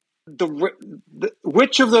 And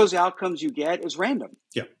which of those outcomes you get is random.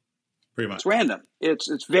 Yeah, pretty much. It's random.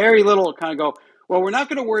 It's very little kind of go, well, we're not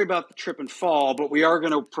going to worry about the trip and fall, but we are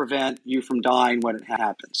going to prevent you from dying when it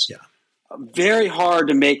happens. Yeah. Very hard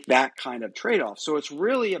to make that kind of trade-off. So it's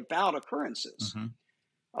really about occurrences.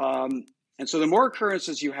 Mm-hmm. And so the more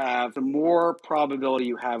occurrences you have, the more probability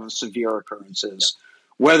you have of severe occurrences,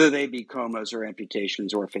 whether they be comas or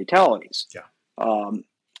amputations or fatalities. Yeah.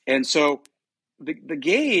 And so the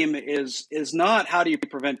game is not how do you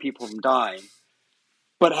prevent people from dying,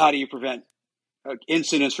 but how do you prevent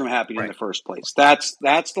incidents from happening in the first place. That's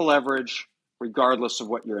the leverage, regardless of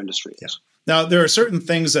what your industry is. Now, there are certain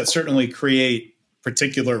things that certainly create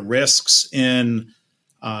particular risks in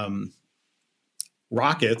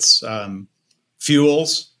rockets,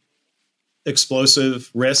 fuels, explosive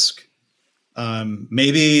risk.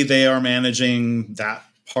 Maybe they are managing that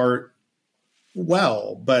part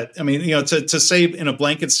well, but I mean, to say in a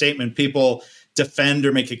blanket statement, people defend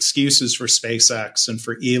or make excuses for SpaceX and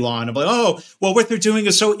for Elon and like, oh, well, what they're doing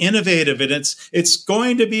is so innovative and it's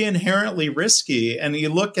going to be inherently risky. And you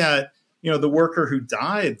look at, the worker who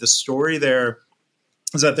died, the story there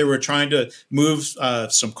is that they were trying to move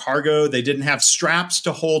some cargo. They didn't have straps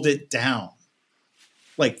to hold it down.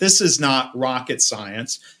 Like, this is not rocket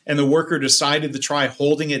science. And the worker decided to try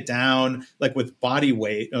holding it down, like with body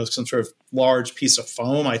weight, some sort of large piece of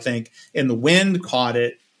foam, I think, and the wind caught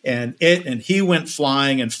it and he went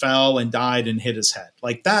flying and fell and died and hit his head.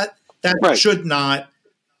 Like that should not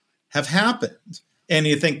have happened. And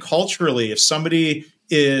you think culturally, if somebody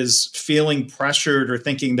is feeling pressured or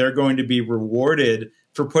thinking they're going to be rewarded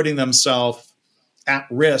for putting themselves at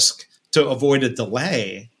risk to avoid a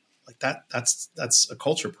delay, like that's a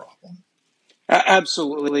culture problem.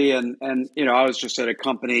 Absolutely. And I was just at a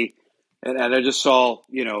company and I just saw,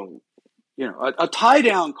 a tie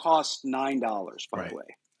down costs $9, by the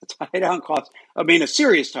way. A tie down costs, a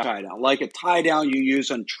serious tie down, like a tie down you use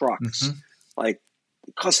on trucks, like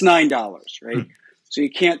it costs $9, right? Mm-hmm. So you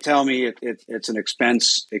can't tell me it's an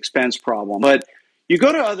expense problem. But you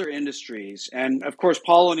go to other industries, and of course,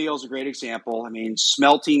 Paul O'Neill is a great example.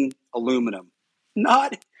 smelting aluminum.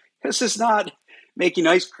 This is not making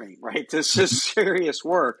ice cream, right? This is serious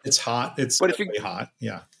work. It's hot. It's definitely hot.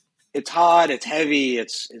 Yeah. It's hot. It's heavy.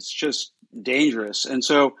 It's just dangerous. And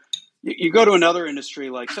so you go to another industry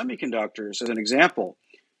like semiconductors, as an example.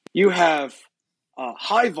 You have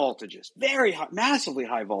high voltages, very high, massively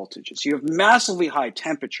high voltages. You have massively high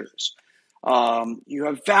temperatures. You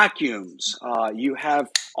have vacuums. You have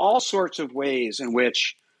all sorts of ways in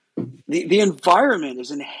which the environment is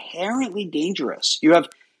inherently dangerous. You have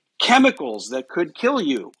chemicals that could kill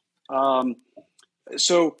you.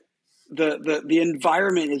 So the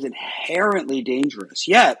environment is inherently dangerous.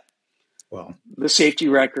 Yet, the safety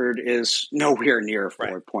record is nowhere near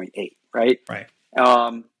 4.8, right? Right.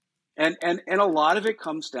 And a lot of it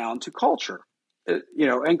comes down to culture,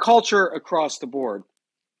 and culture across the board,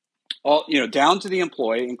 down to the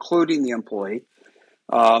employee, including the employee.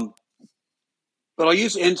 But I'll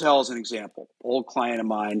use Intel as an example. Old client of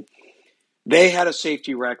mine, they had a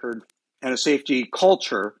safety record and a safety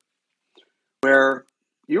culture where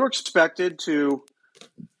you were expected to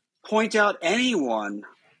point out anyone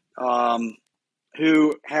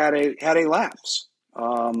who had a lapse.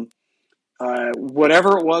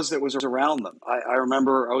 Whatever it was that was around them. I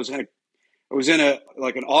remember I was in an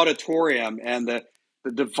auditorium, and the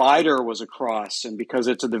divider was across, and because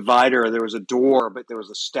it's a divider, there was a door, but there was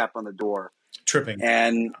a step on the door. Tripping.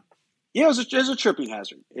 And it was a tripping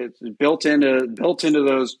hazard. It's built into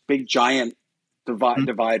those big giant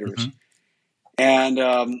dividers. And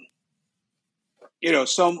I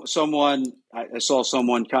saw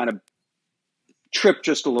someone kind of trip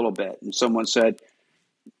just a little bit, and someone said,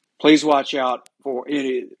 Please watch out for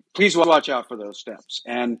those steps.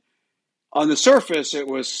 And on the surface, it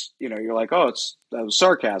was, you're like, that was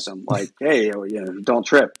sarcasm. Like, hey, don't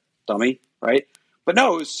trip, dummy, right? But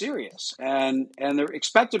no, it was serious. And the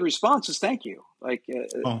expected response is thank you. Like,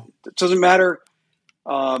 it doesn't matter.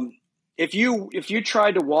 If you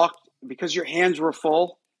tried to walk, because your hands were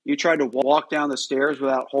full, you tried to walk down the stairs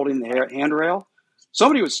without holding the handrail,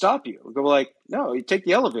 somebody would stop you and go like, no, you take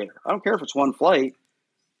the elevator. I don't care if it's one flight.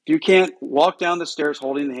 If you can't walk down the stairs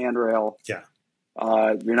holding the handrail,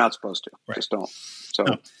 you're not supposed to. Right. Just don't. So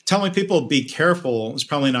telling people be careful is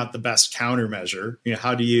probably not the best countermeasure.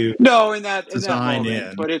 How do you in that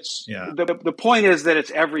moment? But it's the point is that it's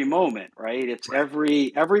every moment, right? It's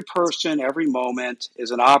every person, every moment is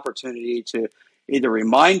an opportunity to either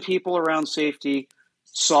remind people around safety,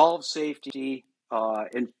 solve safety,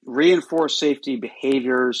 and reinforce safety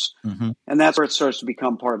behaviors. And that's where it starts to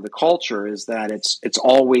become part of the culture, is that it's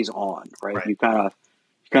always on, right? You kind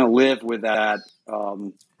of live with that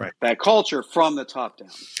that culture from the top down.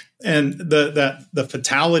 And the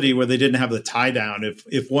fatality where they didn't have the tie down,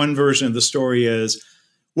 if one version of the story is,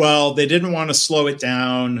 well, they didn't want to slow it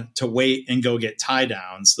down to wait and go get tie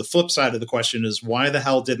downs. The flip side of the question is, why the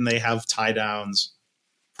hell didn't they have tie downs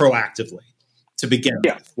proactively to begin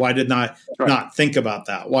with? Why did not think about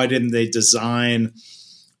that? Why didn't they design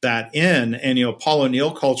that in? And, Paul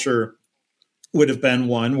O'Neill culture would have been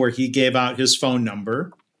one where he gave out his phone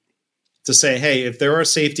number to say, hey, if there are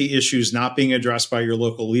safety issues not being addressed by your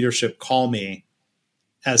local leadership, call me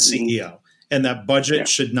as CEO. And that budget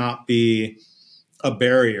should not be a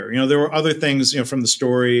barrier. There were other things, from the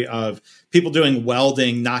story of people doing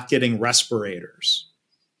welding, not getting respirators.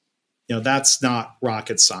 That's not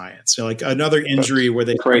rocket science. Like another injury where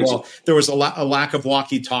they said, well, there was a lack of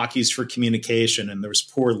walkie-talkies for communication and there was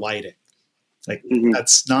poor lighting. Like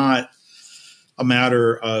that's not a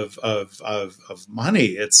matter of money.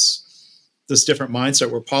 It's this different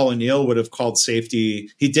mindset where Paul O'Neill would have called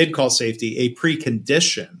safety. He did call safety a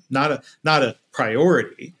precondition, not a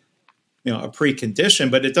priority. A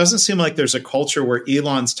precondition, but it doesn't seem like there's a culture where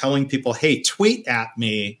Elon's telling people, hey, tweet at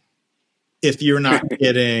me if you're not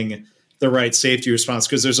getting the right safety response.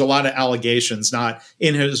 Because there's a lot of allegations, not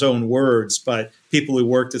in his own words, but people who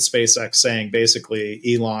worked at SpaceX saying basically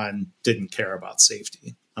Elon didn't care about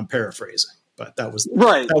safety. I'm paraphrasing, but that was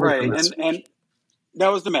right. And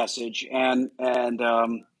that was the message. And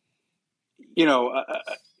to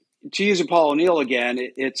use Paul O'Neill again,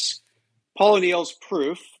 it's Paul O'Neill's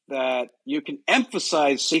proof that you can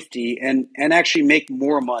emphasize safety and actually make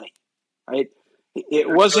more money, right? It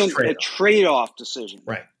wasn't a trade-off decision.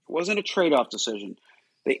 Right. It wasn't a trade-off decision.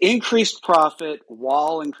 They increased profit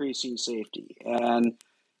while increasing safety.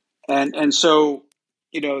 And so,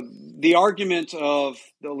 the argument of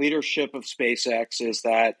the leadership of SpaceX is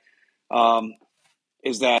that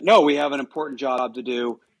no, we have an important job to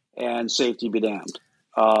do and safety be damned.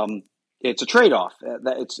 It's a trade-off.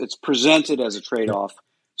 It's presented as a trade-off.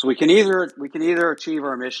 So we can either achieve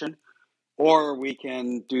our mission, or we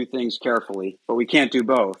can do things carefully, but we can't do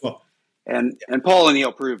both. Well, and Paul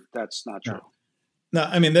O'Neill proved that's not true. No,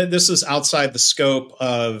 I mean, this is outside the scope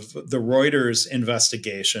of the Reuters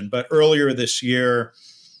investigation. But earlier this year,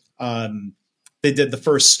 they did the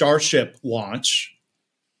first Starship launch.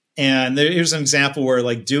 And here's an example where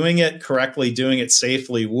like doing it correctly, doing it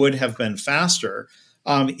safely would have been faster.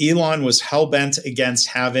 Elon was hell-bent against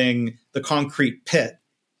having the concrete pit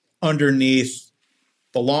underneath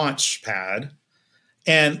the launch pad.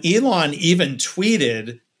 And Elon even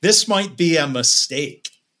tweeted, this might be a mistake.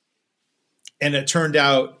 And it turned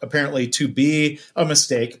out apparently to be a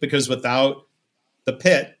mistake because without the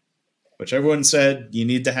pit, which everyone said you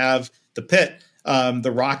need to have the pit,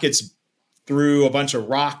 the rockets threw a bunch of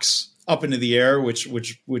rocks up into the air, which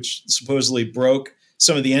supposedly broke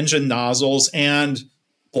some of the engine nozzles and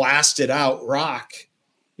blasted out rock,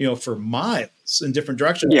 for miles in different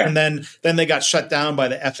directions. Yeah. And then they got shut down by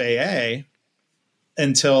the FAA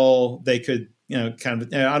until they could, I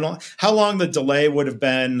don't know how long the delay would have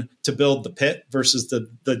been to build the pit versus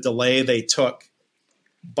the delay they took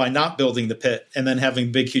by not building the pit and then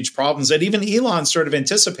having big, huge problems that even Elon sort of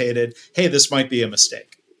anticipated, hey, this might be a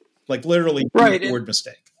mistake. Like literally right. The word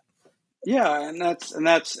mistake. Yeah. And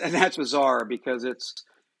that's bizarre because it's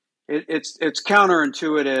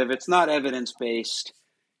counterintuitive. It's not evidence-based.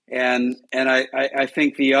 And I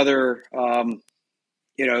think the other,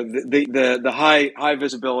 the high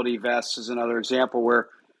visibility vests is another example where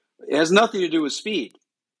it has nothing to do with speed,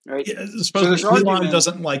 right? Yeah, supposedly Elon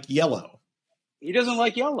doesn't like yellow. He doesn't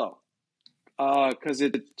like yellow because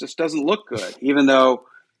it just doesn't look good. Even though,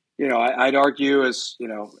 I'd argue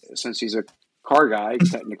since he's a car guy,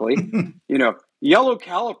 technically, yellow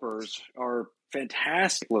calipers are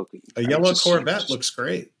fantastic looking. A yellow Corvette looks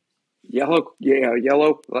great. Yellow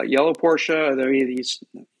Porsche. He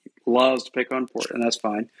loves to pick on Porsche, and that's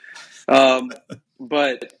fine.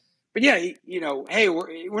 But yeah, hey,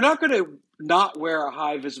 we're not going to not wear a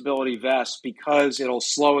high visibility vest because it'll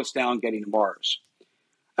slow us down getting to Mars.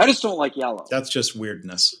 I just don't like yellow. That's just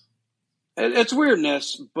weirdness. It's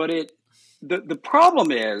weirdness, but the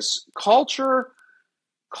problem is culture.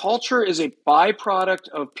 Culture is a byproduct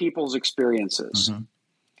of people's experiences,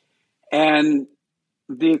 and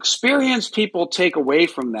the experience people take away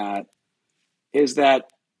from that is that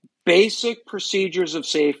basic procedures of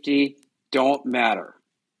safety don't matter,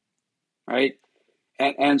 right?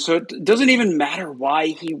 And so it doesn't even matter why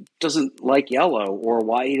he doesn't like yellow or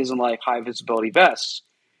why he doesn't like high visibility vests.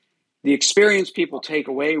 The experience people take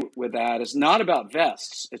away with that is not about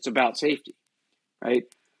vests, it's about safety, right?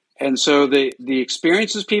 And so the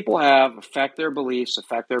experiences people have affect their beliefs,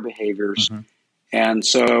 affect their behaviors. And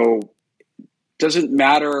so doesn't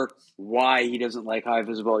matter why he doesn't like high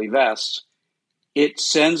visibility vests. It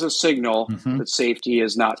sends a signal that safety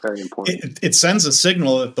is not very important. It sends a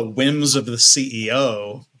signal that the whims of the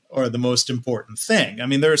CEO are the most important thing. I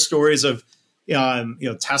mean, there are stories of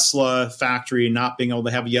Tesla factory not being able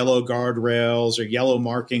to have yellow guardrails or yellow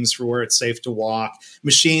markings for where it's safe to walk,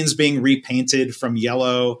 machines being repainted from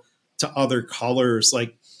yellow to other colors.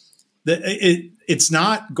 Like It's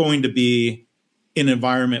not going to be an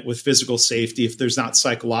environment with physical safety if there's not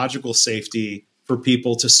psychological safety for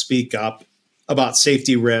people to speak up about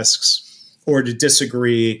safety risks or to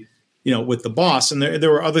disagree, with the boss. And there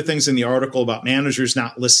were other things in the article about managers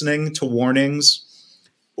not listening to warnings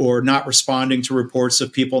or not responding to reports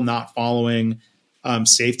of people not following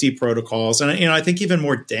safety protocols. And, I think even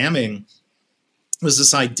more damning was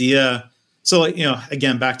this idea. So,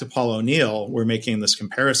 again, back to Paul O'Neill, we're making this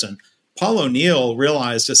comparison. Paul O'Neill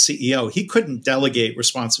realized as CEO, he couldn't delegate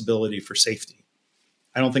responsibility for safety.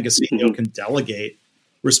 I don't think a CEO can delegate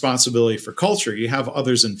responsibility for culture. You have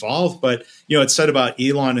others involved, but, it said about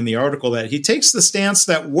Elon in the article that he takes the stance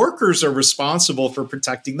that workers are responsible for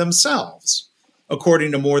protecting themselves,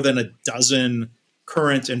 according to more than a dozen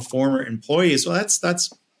current and former employees. Well,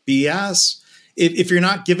 that's BS. If you're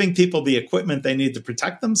not giving people the equipment they need to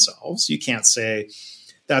protect themselves, you can't say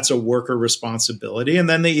that's a worker responsibility. And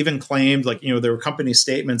then they even claimed, there were company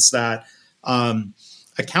statements that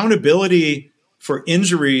accountability for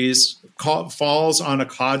injuries falls on a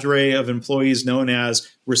cadre of employees known as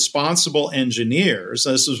responsible engineers.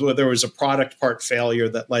 This is where there was a product part failure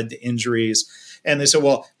that led to injuries. And they said,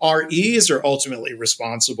 well, REs are ultimately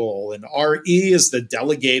responsible, and RE is the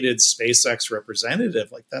delegated SpaceX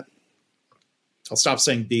representative. Like that. I'll stop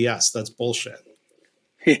saying BS. That's bullshit.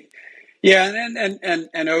 Yeah, and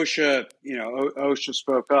OSHA, OSHA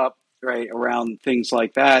spoke up right around things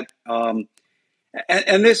like that. And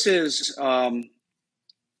this is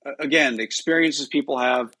again, the experiences people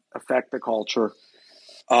have affect the culture.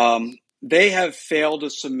 They have failed to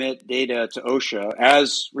submit data to OSHA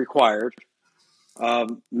as required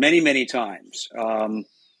many times. They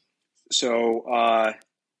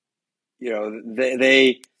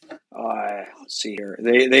let's see here.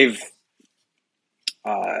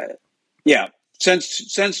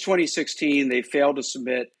 Since 2016, they failed to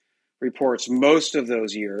submit reports most of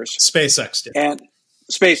those years. SpaceX did.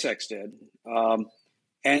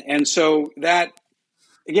 And so that,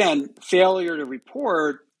 again, failure to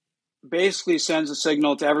report basically sends a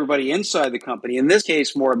signal to everybody inside the company, in this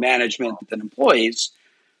case, more management than employees.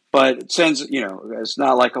 But it sends, it's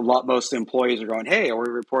not like most employees are going, hey, are we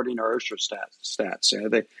reporting our OSHA stats?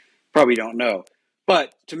 They probably don't know.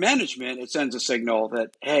 But to management, it sends a signal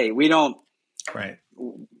that, hey, we don't, right.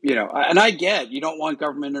 And I get you don't want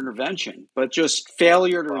government intervention, but just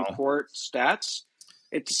failure to report stats,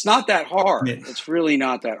 it's not that hard. It's really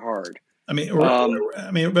not that hard.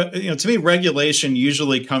 But to me, regulation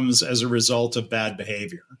usually comes as a result of bad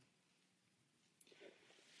behavior,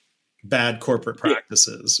 bad corporate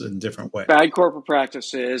practices in different ways. Bad corporate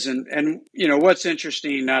practices, and what's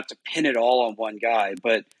interesting, not to pin it all on one guy,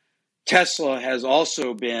 but Tesla has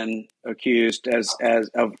also been accused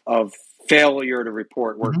of failure to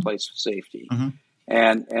report workplace safety,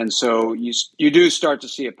 and so you do start to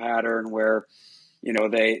see a pattern where they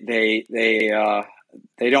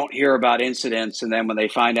don't hear about incidents, and then when they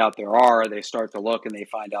find out there are, they start to look and they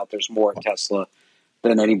find out there's more at Tesla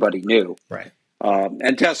than anybody knew. Right.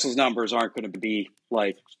 And Tesla's numbers aren't going to be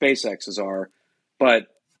like SpaceX's are, but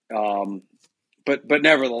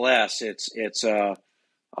nevertheless, it's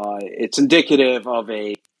indicative of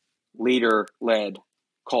a leader-led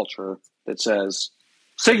culture that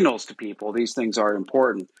signals to people these things are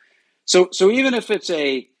important. So even if it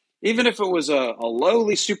was a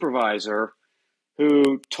lowly supervisor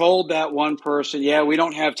who told that one person, yeah, we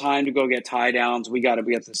don't have time to go get tie downs, we got to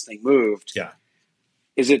get this thing moved. Yeah.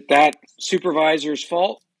 Is it that supervisor's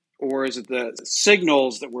fault, or is it the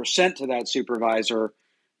signals that were sent to that supervisor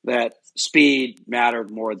that speed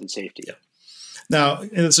mattered more than safety? Yeah. Now,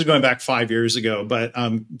 this is going back 5 years ago, but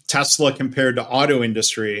Tesla compared to auto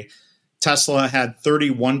industry, Tesla had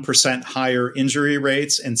 31% higher injury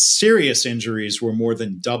rates, and serious injuries were more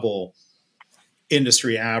than double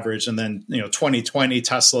industry average. And then, 2020,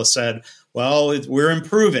 Tesla said, well, we're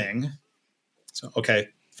improving. So, okay,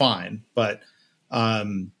 fine. But,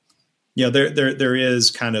 there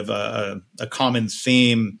is kind of a common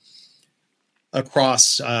theme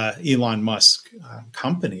across Elon Musk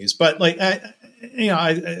companies. But I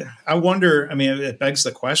wonder, it begs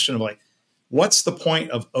the question of what's the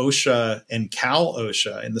point of OSHA and Cal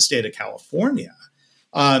OSHA in the state of California?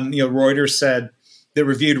 Reuters said they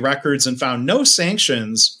reviewed records and found no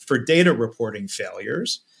sanctions for data reporting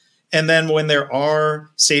failures. And then when there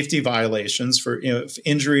are safety violations for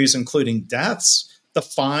injuries, including deaths, the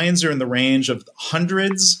fines are in the range of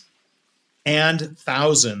hundreds and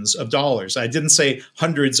thousands of dollars. I didn't say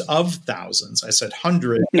hundreds of thousands. I said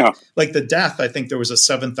hundreds. No. Like the death, I think there was a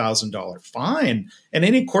 $7,000 fine. And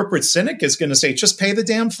any corporate cynic is going to say, just pay the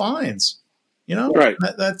damn fines. Right.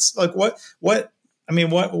 That's like what I mean,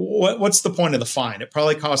 what's the point of the fine? It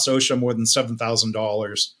probably costs OSHA more than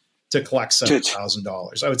 $7,000 to collect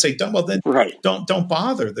 $7,000. I would say, don't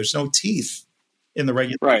bother. There's no teeth in the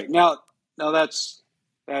regulation. Right. Now that's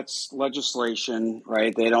legislation,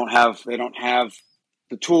 right? They don't have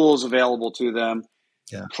the tools available to them.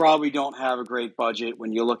 Yeah. Probably don't have a great budget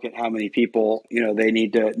when you look at how many people, they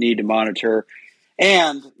need to monitor.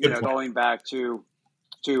 And, going back to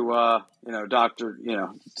Dr.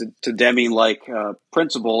 to Deming-like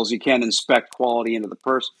principles, you can't inspect quality into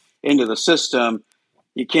the system.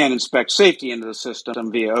 You can't inspect safety into the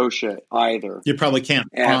system via OSHA either. You probably can't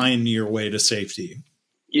find your way to safety.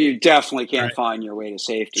 You definitely can't find your way to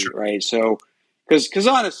safety, right? So, because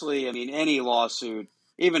honestly, I mean, any lawsuit,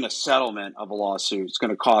 even a settlement of a lawsuit, is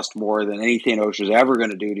going to cost more than anything OSHA is ever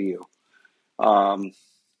going to do to you.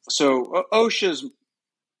 So OSHA's,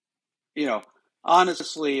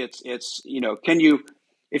 honestly, it's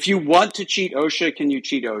if you want to cheat OSHA, can you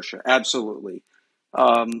cheat OSHA? Absolutely.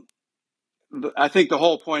 I think the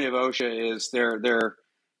whole point of OSHA is they're there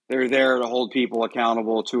to hold people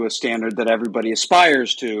accountable to a standard that everybody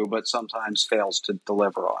aspires to, but sometimes fails to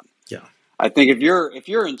deliver on. Yeah. I think if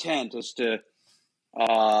your intent is to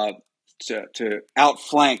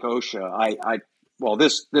outflank OSHA,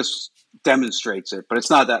 this demonstrates it, but it's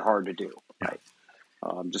not that hard to do. Right?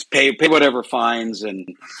 Just pay whatever fines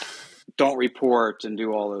and don't report and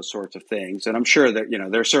do all those sorts of things. And I'm sure that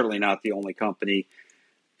they're certainly not the only company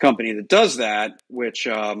that does that, which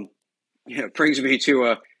brings me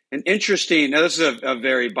to an interesting. Now, this is a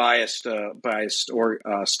very biased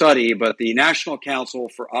study, but the National Council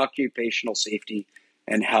for Occupational Safety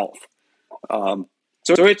and Health. So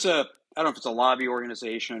it's I don't know if it's a lobby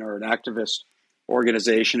organization or an activist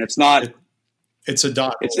organization. It's not. It's a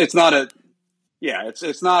dot. It's not a. Yeah,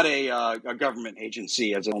 it's not a government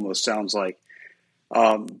agency, as it almost sounds like.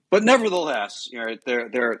 But nevertheless,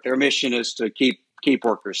 their mission is to keep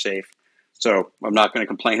workers safe. So I'm not going to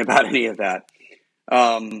complain about any of that.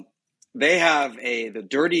 They have the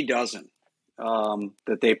Dirty Dozen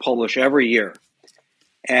that they publish every year,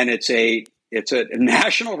 and it's a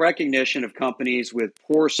national recognition of companies with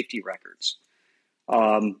poor safety records.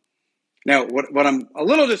 Now, what I'm a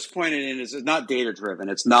little disappointed in is it's not data driven;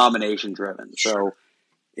 it's nomination driven. So,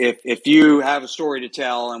 if you have a story to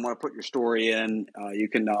tell and want to put your story in, you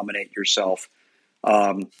can nominate yourself.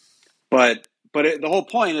 But the whole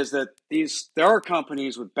point is that there are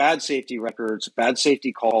companies with bad safety records, bad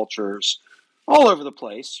safety cultures, all over the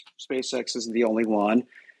place. SpaceX isn't the only one,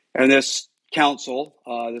 and this council,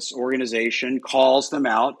 this organization, calls them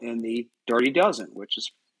out in the Dirty Dozen, which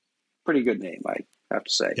is a pretty good name, I have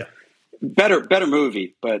to say. Yeah. Better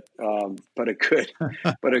movie, but a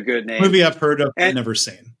good name. Movie I've heard of and never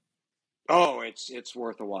seen. Oh, it's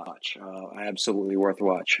worth a watch. Absolutely worth a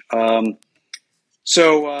watch. But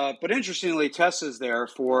interestingly, Tesla's there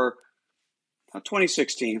for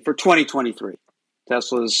 2016, for 2023.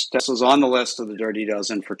 Tesla's on the list of the Dirty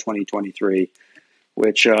Dozen for 2023,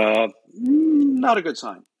 which not a good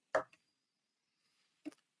sign.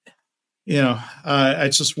 I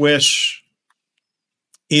just wish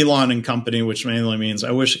Elon and company, which mainly means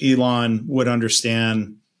I wish Elon would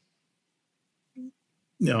understand,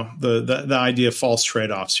 the idea of false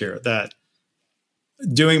trade-offs here, that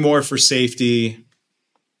doing more for safety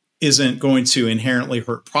isn't going to inherently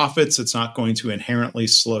hurt profits. It's not going to inherently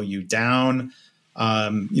slow you down.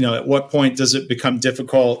 At what point does it become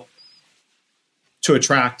difficult to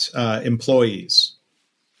attract employees?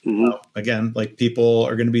 Mm-hmm. Again, like, people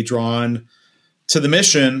are going to be drawn to the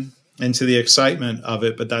mission and to the excitement of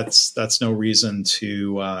it, but that's no reason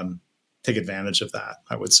to take advantage of that,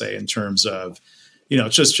 I would say, in terms of,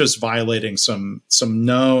 just violating some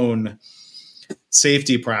known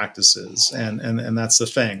safety practices. And that's the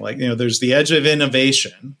thing. Like, there's the edge of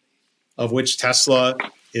innovation, of which Tesla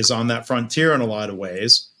is on that frontier in a lot of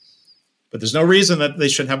ways, but there's no reason that they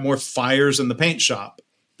should have more fires in the paint shop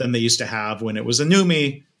than they used to have when it was a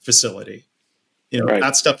NUMMI facility. Right.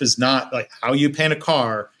 That stuff is not, like, how you paint a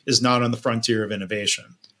car is not on the frontier of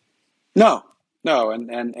innovation. No.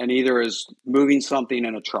 And either is moving something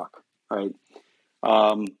in a truck. Right.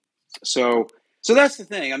 So that's the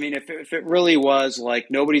thing. I mean, if it really was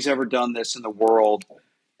like nobody's ever done this in the world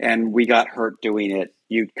and we got hurt doing it,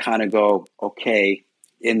 you'd kind of go, okay,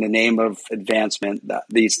 in the name of advancement, that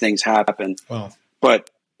these things happen. Well, but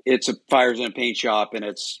it's fires in a paint shop and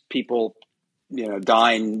it's people,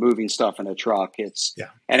 dying, moving stuff in a truck.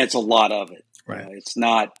 And it's a lot of it. Right. It's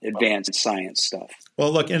not advanced science stuff.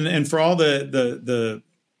 Well, look, and for all the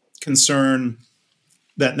concern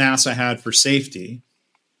that NASA had for safety,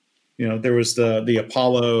 There was the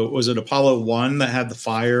Apollo, was it Apollo 1 that had the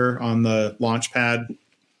fire on the launch pad?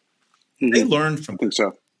 Mm-hmm. They learned from I think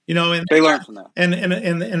so. and they learned from that.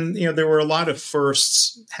 And there were a lot of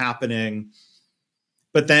firsts happening.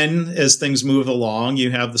 But then as things move along,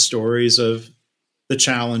 you have the stories of the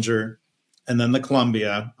Challenger and then the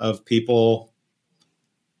Columbia, of people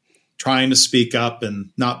trying to speak up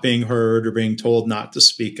and not being heard or being told not to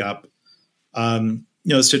speak up.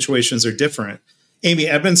 The situations are different. Amy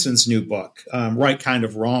Edmondson's new book, Right Kind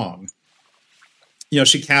of Wrong,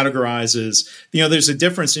 she categorizes, there's a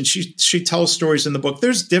difference, and she tells stories in the book.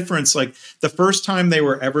 There's difference. Like the first time they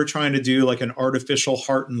were ever trying to do like an artificial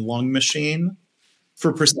heart and lung machine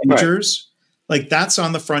for procedures, like that's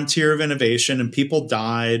on the frontier of innovation, and people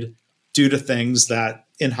died due to things that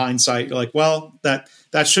in hindsight, you're like, well, that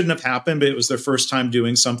shouldn't have happened, but it was their first time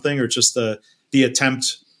doing something, or just the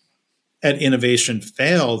attempt at innovation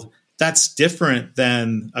failed. That's different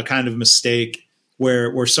than a kind of mistake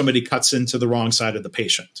where somebody cuts into the wrong side of the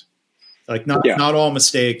patient. Like not all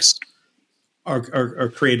mistakes are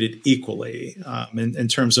created equally in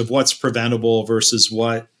terms of what's preventable versus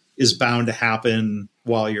what is bound to happen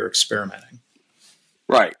while you're experimenting.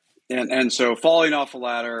 Right. And so falling off a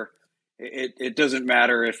ladder, it doesn't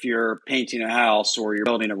matter if you're painting a house or you're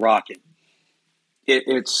building a rocket.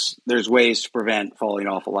 There's ways to prevent falling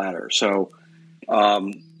off a ladder. So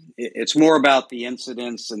it's more about the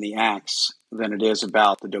incidents and the acts than it is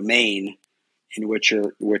about the domain in which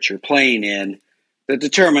you're playing in, that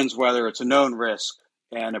determines whether it's a known risk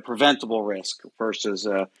and a preventable risk versus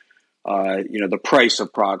the price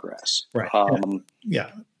of progress. Right.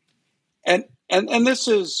 Yeah. And this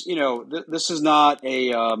is this is not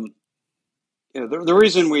a the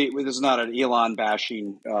reason this is not an Elon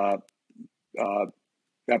bashing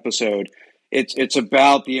episode. It's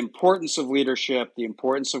about the importance of leadership, the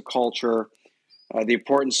importance of culture, the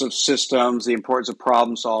importance of systems, the importance of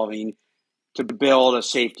problem solving to build a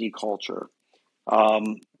safety culture,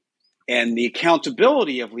 and the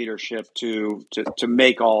accountability of leadership to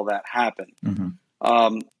make all that happen.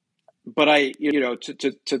 Mm-hmm. But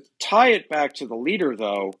to tie it back to the leader,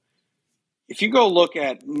 though, if you go look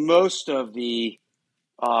at most of the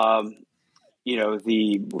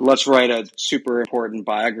let's write a super important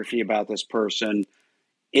biography about this person,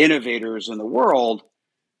 innovators in the world,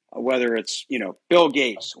 whether it's, Bill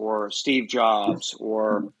Gates or Steve Jobs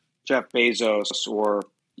or Jeff Bezos or,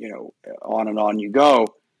 on and on you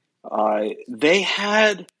go, they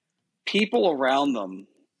had people around them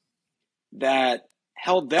that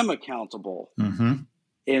held them accountable mm-hmm.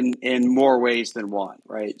 in more ways than one,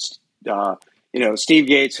 right? Steve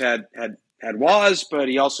Gates had Woz, but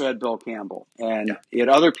he also had Bill Campbell, and he had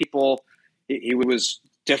other people. He was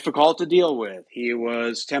difficult to deal with. He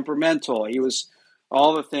was temperamental. He was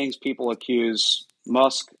all the things people accuse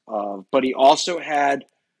Musk of, but he also had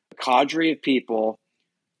a cadre of people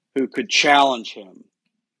who could challenge him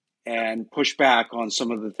and push back on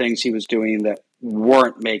some of the things he was doing that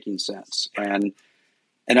weren't making sense. And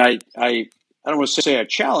I don't want to say a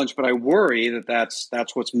challenge, but I worry that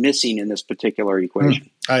that's what's missing in this particular equation.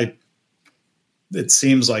 It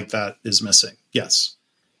seems like that is missing. Yes.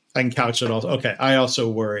 I can couch it also. Okay. I also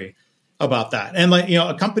worry about that. And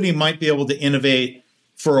a company might be able to innovate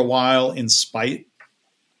for a while in spite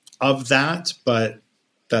of that, but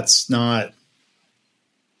that's not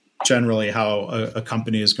generally how a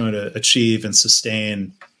company is going to achieve and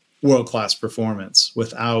sustain world-class performance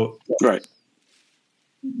without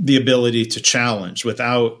the ability to challenge,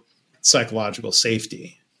 without psychological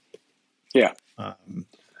safety. Yeah.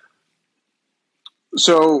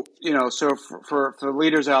 So for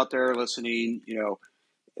leaders out there listening,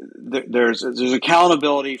 there's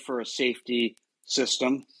accountability for a safety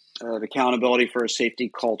system, accountability for a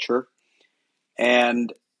safety culture,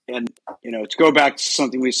 and to go back to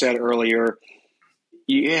something we said earlier,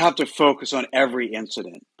 you have to focus on every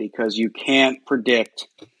incident because you can't predict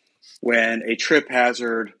when a trip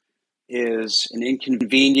hazard is an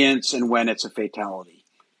inconvenience and when it's a fatality.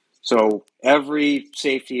 So every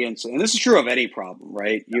safety incident, and this is true of any problem,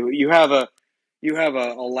 right? You have a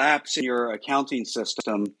lapse in your accounting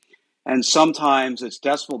system, and sometimes it's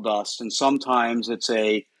decimal dust, and sometimes it's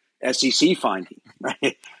a SEC finding,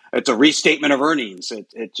 right? It's a restatement of earnings.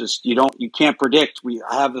 It just you can't predict.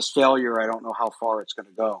 I have this failure. I don't know how far it's going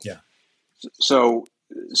to go. Yeah. So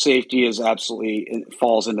safety is absolutely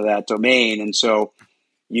falls into that domain, and so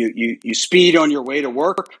you speed on your way to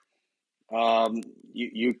work.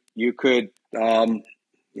 You could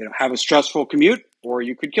have a stressful commute, or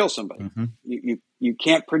you could kill somebody. Mm-hmm. You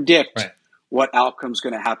can't predict what outcome's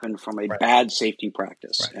going to happen from a Right. bad safety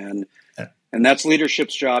practice. Right. And that's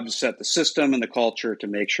leadership's job, to set the system and the culture to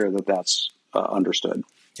make sure that that's understood.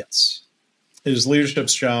 Yes. It is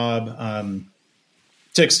leadership's job.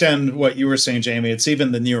 To extend what you were saying, Jamie, it's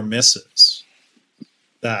even the near misses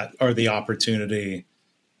that are the opportunity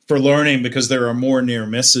for learning, because there are more near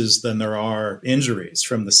misses than there are injuries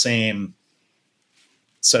from the same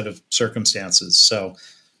set of circumstances. So,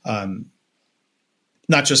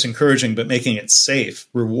 not just encouraging, but making it safe,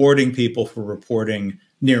 rewarding people for reporting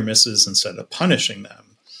near misses instead of punishing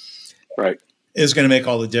them, right, is going to make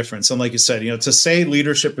all the difference. And like you said, to say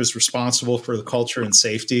leadership is responsible for the culture and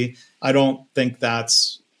safety, I don't think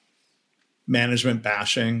that's management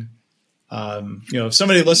bashing. If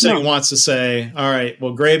somebody listening wants to say, all right,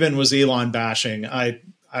 well, Graben was Elon bashing, I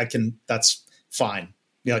can, that's fine.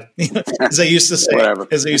 Yeah. As I used to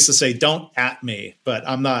say, don't at me, but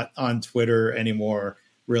I'm not on Twitter anymore,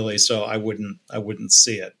 really. So I wouldn't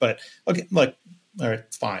see it, but okay. Like, all right,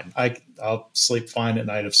 fine. I'll sleep fine at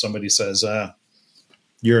night if somebody says,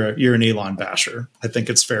 you're an Elon basher. I think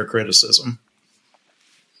it's fair criticism.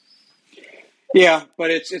 Yeah,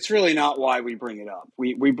 but it's really not why we bring it up.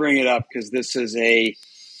 We bring it up because this is a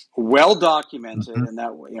well documented, and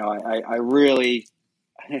that I really,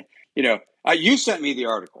 you sent me the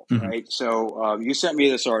article, right? So you sent me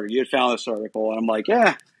this article. You had found this article, and I'm like,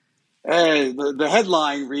 the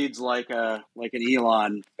headline reads like an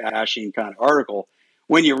Elon bashing kind of article.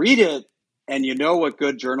 When you read it and you know what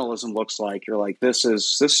good journalism looks like, you're like, this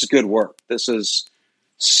is good work. This is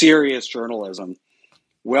serious journalism,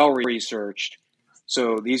 well researched.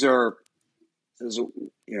 So this is a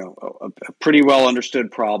pretty well understood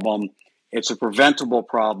problem. It's a preventable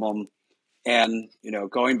problem, and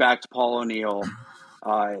going back to Paul O'Neill,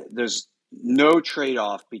 there's no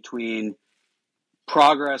trade-off between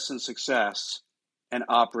progress and success and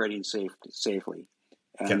operating safely.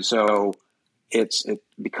 And so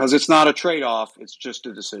because it's not a trade-off, it's just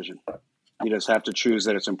a decision. You just have to choose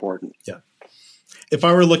that it's important. Yeah. If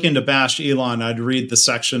I were looking to bash Elon, I'd read the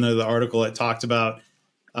section of the article that talked about,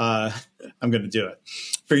 I'm going to do it.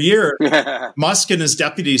 For years, Musk and his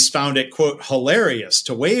deputies found it, quote, hilarious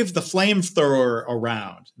to wave the flamethrower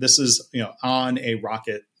around. This is, on a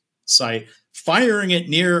rocket site, firing it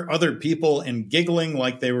near other people and giggling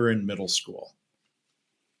like they were in middle school.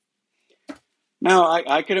 Now,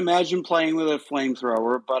 I could imagine playing with a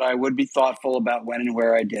flamethrower, but I would be thoughtful about when and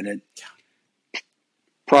where I did it. Yeah.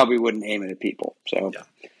 Probably wouldn't aim it at people. So,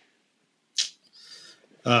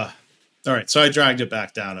 all right. So I dragged it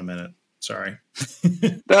back down a minute. Sorry.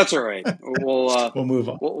 That's all right. We'll move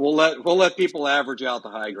on. We'll let people average out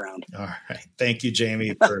the high ground. All right. Thank you,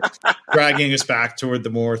 Jamie, for dragging us back toward the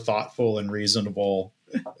more thoughtful and reasonable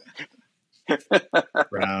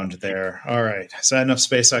ground there. All right. Is that enough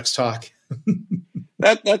SpaceX talk?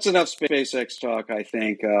 That's enough SpaceX talk, I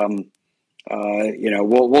think.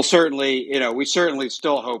 We'll certainly, we certainly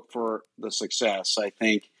still hope for the success. I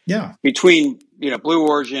think, between Blue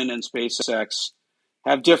Origin and SpaceX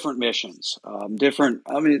have different missions,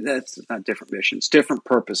 that's not different missions, different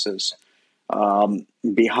purposes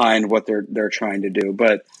behind what they're trying to do.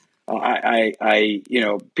 But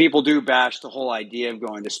people do bash the whole idea of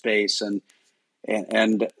going to space, and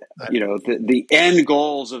the end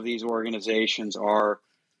goals of these organizations are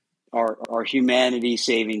humanity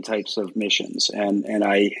saving types of missions, and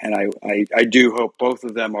I do hope both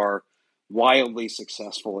of them are wildly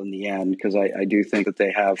successful in the end, because I do think that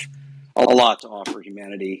they have a lot to offer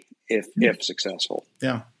humanity if successful.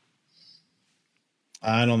 Yeah.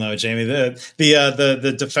 I don't know, Jamie.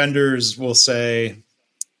 The defenders will say,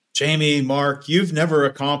 Jamie, Mark, you've never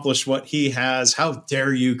accomplished what he has. How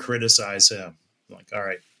dare you criticize him? I'm like, all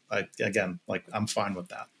right. I'm fine with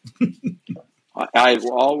that.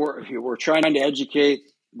 We're trying to educate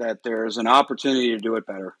that there's an opportunity to do it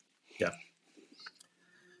better. Yeah.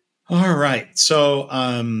 All right. So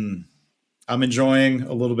I'm enjoying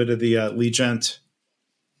a little bit of the Legent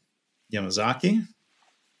Yamazaki.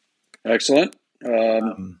 Excellent.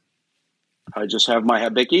 I just have my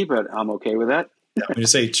Hibiki, but I'm okay with that. Yeah, when you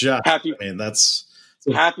say just, happy, that's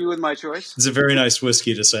happy with my choice. It's a very nice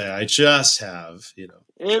whiskey to say. I just have,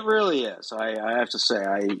 It really is. I have to say,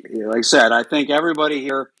 like I said, I think everybody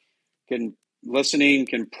here can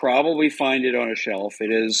probably find it on a shelf.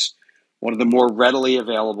 It is one of the more readily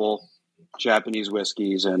available Japanese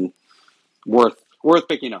whiskeys, and worth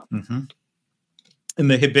picking up. Mm-hmm.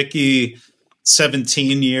 And the Hibiki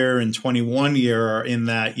 17-year and 21-year are in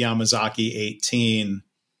that Yamazaki 18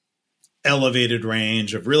 elevated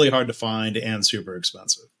range of really hard to find and super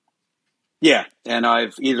expensive. Yeah, and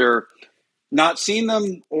I've either not seen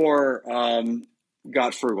them or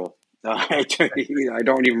got frugal I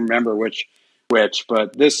don't even remember which,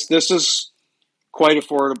 but this is quite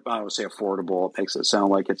affordable. I would say affordable. It makes it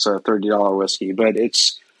sound like it's a $30 whiskey, but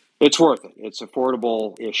it's worth it. It's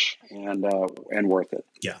affordable-ish and worth it.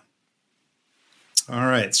 Yeah. All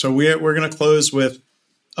right. So we're going to close with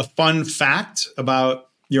a fun fact about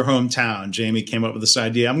your hometown. Jamie came up with this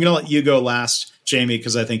idea. I'm going to let you go last, Jamie,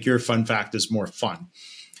 because I think your fun fact is more fun.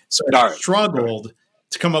 So I struggled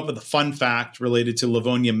to come up with a fun fact related to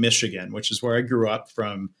Livonia, Michigan, which is where I grew up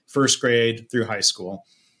from first grade through high school.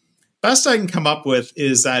 Best I can come up with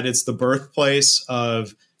is that it's the birthplace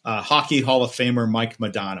of Hockey Hall of Famer Mike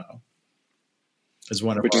Modano. Is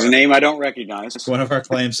a name I don't recognize. It's one of our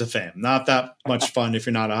claims to fame. Not that much fun if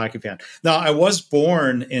you're not a hockey fan. Now, I was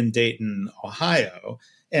born in Dayton, Ohio,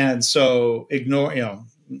 and so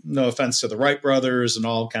no offense to the Wright brothers and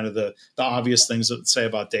all kind of the obvious things that say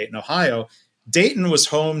about Dayton, Ohio. Dayton was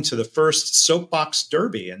home to the first soapbox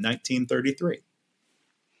derby in 1933.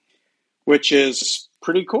 Which is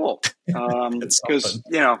pretty cool. Because,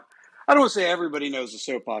 I don't want to say everybody knows the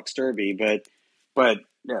soapbox derby, but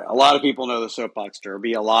yeah, a lot of people know the soapbox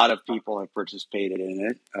derby. A lot of people have participated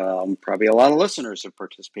in it. Probably a lot of listeners have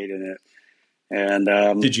participated in it.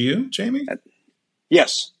 And did you, Jamie?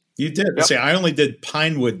 Yes. You did. Yep. See, I only did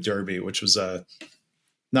Pinewood Derby, which was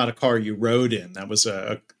not a car you rode in. That was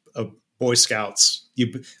a Boy Scouts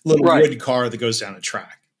little wood car that goes down a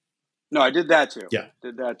track. No, I did that too. Yeah,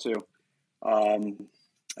 did that too. And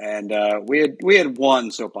we had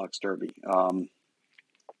one soapbox derby.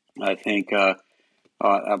 I think at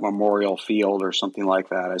Memorial Field or something like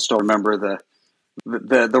that. I still remember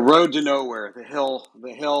the road to nowhere, the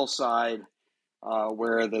hillside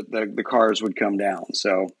where the cars would come down.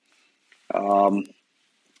 So,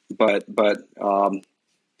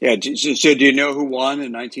 yeah. So do you know who won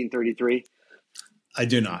in 1933? I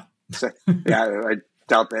do not. Yeah, I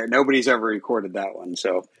doubt that nobody's ever recorded that one.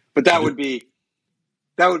 So, but that would be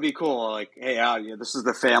cool. Like, hey, this is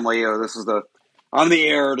the family, or I'm the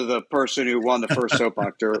heir to the person who won the first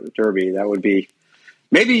soapbox derby. That would be,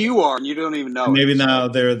 maybe you are, and you don't even know. Maybe now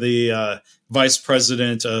they're the vice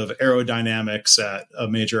president of aerodynamics at a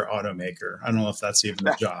major automaker. I don't know if that's even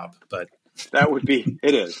a job, but that would be.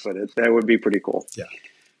 It is, but that would be pretty cool. Yeah.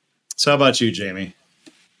 So, how about you, Jamie?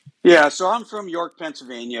 Yeah, so I'm from York,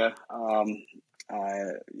 Pennsylvania.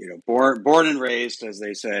 Born and raised, as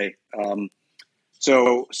they say.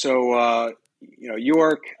 York.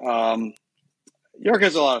 York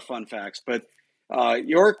has a lot of fun facts, but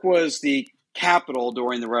York was the capital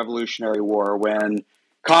during the Revolutionary War when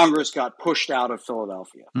Congress got pushed out of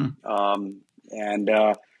Philadelphia.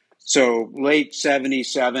 So late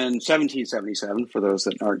 1777, for those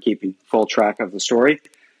that aren't keeping full track of the story,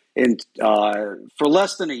 and for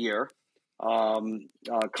less than a year,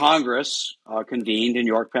 Congress convened in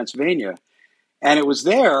York, Pennsylvania. And it was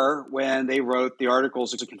there when they wrote the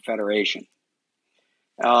Articles of Confederation.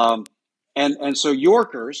 And so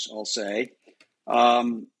Yorkers, I'll say,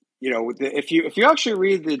 if you actually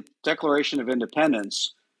read the Declaration of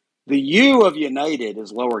Independence, the U of United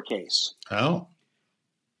is lowercase. Oh.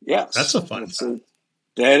 Yes. That's a fun fact.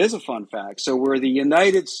 That is a fun fact. So we're the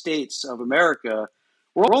United States of America.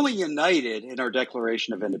 We're only united in our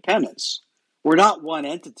Declaration of Independence. We're not one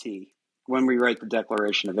entity when we write the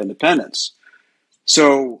Declaration of Independence.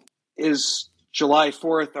 So is July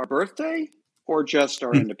 4th our birthday or just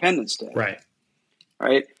our Independence Day? Right.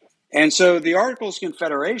 And so the Articles of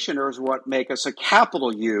Confederation is what make us a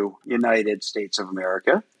capital U, United States of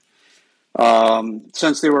America.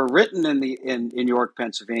 Since they were written in York,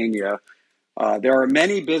 Pennsylvania, there are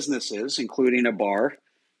many businesses, including a bar,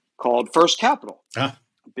 called First Capital.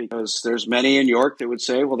 Because there's many in York that would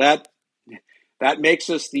say, well, that makes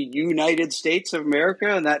us the United States of America,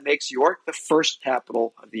 and that makes York the first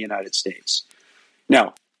capital of the United States.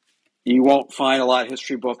 Now, you won't find a lot of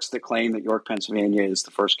history books that claim that York, Pennsylvania is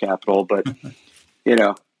the first capital, but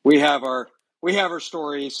we have our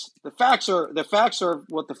stories. The facts are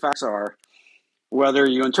what the facts are. Whether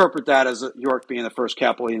you interpret that as York being the first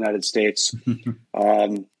capital of the United States,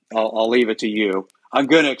 I'll leave it to you. I'm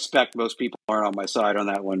going to expect most people aren't on my side on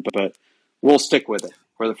that one, but we'll stick with it.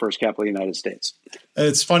 We're the first capital of the United States.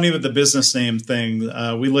 It's funny with the business name thing.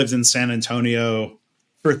 We lived in San Antonio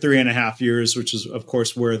for 3.5 years, which is, of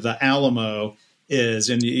course, where the Alamo is.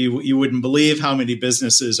 And you wouldn't believe how many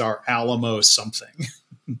businesses are Alamo something.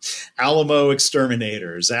 Alamo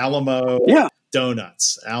Exterminators, Alamo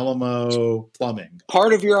Donuts, Alamo Plumbing.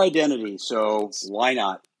 Part of your identity, so why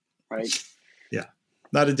not, right? Yeah.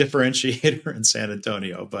 not a differentiator in San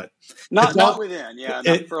Antonio, but not within,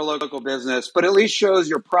 not for a local business, but at least shows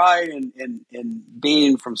your pride in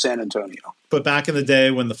being from San Antonio. But back in the day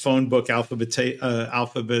when the phone book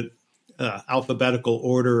alphabetical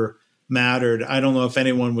order mattered, I don't know if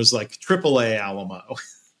anyone was like AAA Alamo.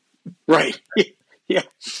 Right. Yeah.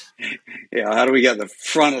 How do we get the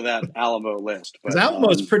front of that Alamo list? Because Alamo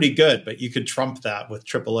is pretty good, but you could trump that with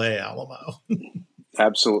AAA Alamo.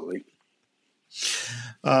 Absolutely.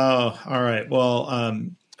 Oh, all right. Well,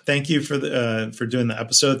 thank you for doing the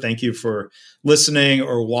episode. Thank you for listening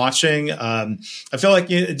or watching. I feel like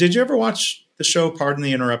did you ever watch the show Pardon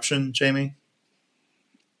the Interruption, Jamie?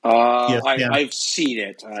 I've seen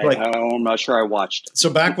it. I'm not sure I watched it. So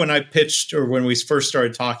back when I pitched, or when we first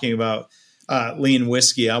started talking about lean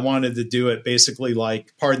whiskey, I wanted to do it basically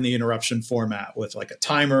like Pardon the Interruption format with like a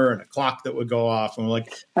timer and a clock that would go off. And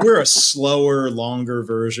we're a slower, longer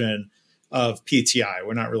version of PTI.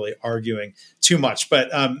 We're not really arguing too much, but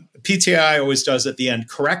PTI always does at the end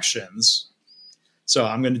corrections. So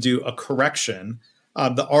I'm going to do a correction.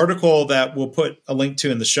 The article that we'll put a link to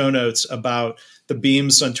in the show notes about the Beam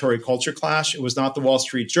Suntory culture clash, it was not the Wall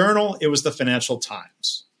Street Journal, it was the Financial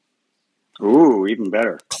Times. Ooh, even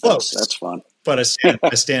better. Close. That's fun. But I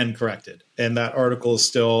stand corrected. And that article is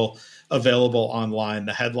still available online.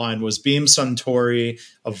 The headline was Beam Suntory,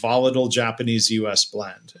 a volatile Japanese U.S.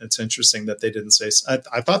 blend. It's interesting that they didn't say,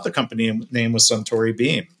 I thought the company name was Suntory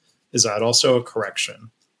Beam. Is that also a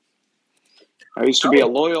correction? I used to be a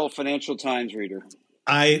loyal Financial Times reader.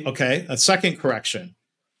 Okay, a second correction.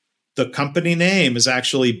 The company name is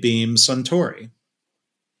actually Beam Suntory.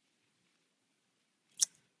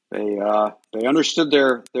 They understood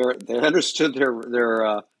their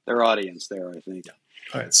audience there, I think. Yeah.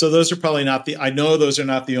 All right, so those are probably not I know those are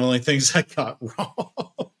not the only things I got wrong.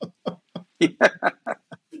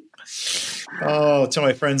 Oh, to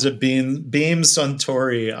my friends at Beam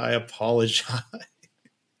Suntory, I apologize.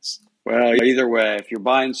 Well, either way, if you're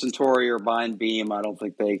buying Suntory or buying Beam, I don't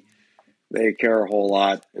think they care a whole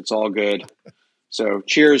lot. It's all good. So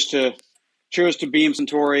cheers to Beam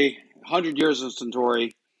Suntory, 100 years of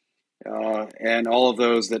Suntory, and all of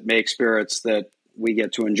those that make spirits that we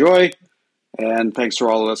get to enjoy. And thanks to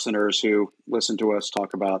all the listeners who listen to us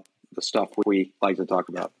talk about the stuff we like to talk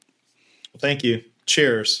about. Well, thank you.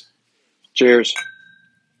 Cheers. Cheers.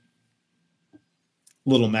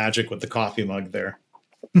 Little magic with the coffee mug there.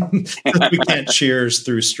 We can't cheers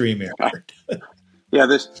through StreamYard. Yeah,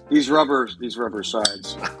 these rubber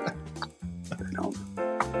sides, they don't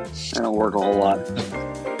work a whole lot.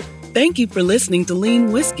 Thank you for listening to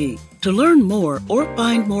Lean Whiskey. To learn more or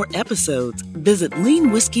find more episodes, visit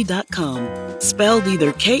leanwhiskey.com, spelled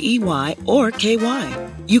either Key or KY.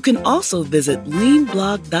 You can also visit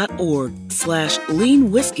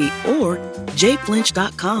leanblog.org/leanwhiskey or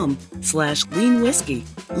jflinch.com/leanwhiskey.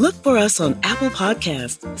 Look for us on Apple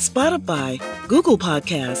Podcasts, Spotify, Google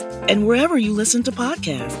Podcasts, and wherever you listen to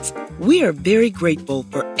podcasts. We are very grateful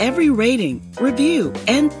for every rating, review,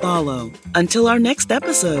 and follow. Until our next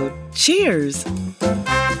episode, cheers!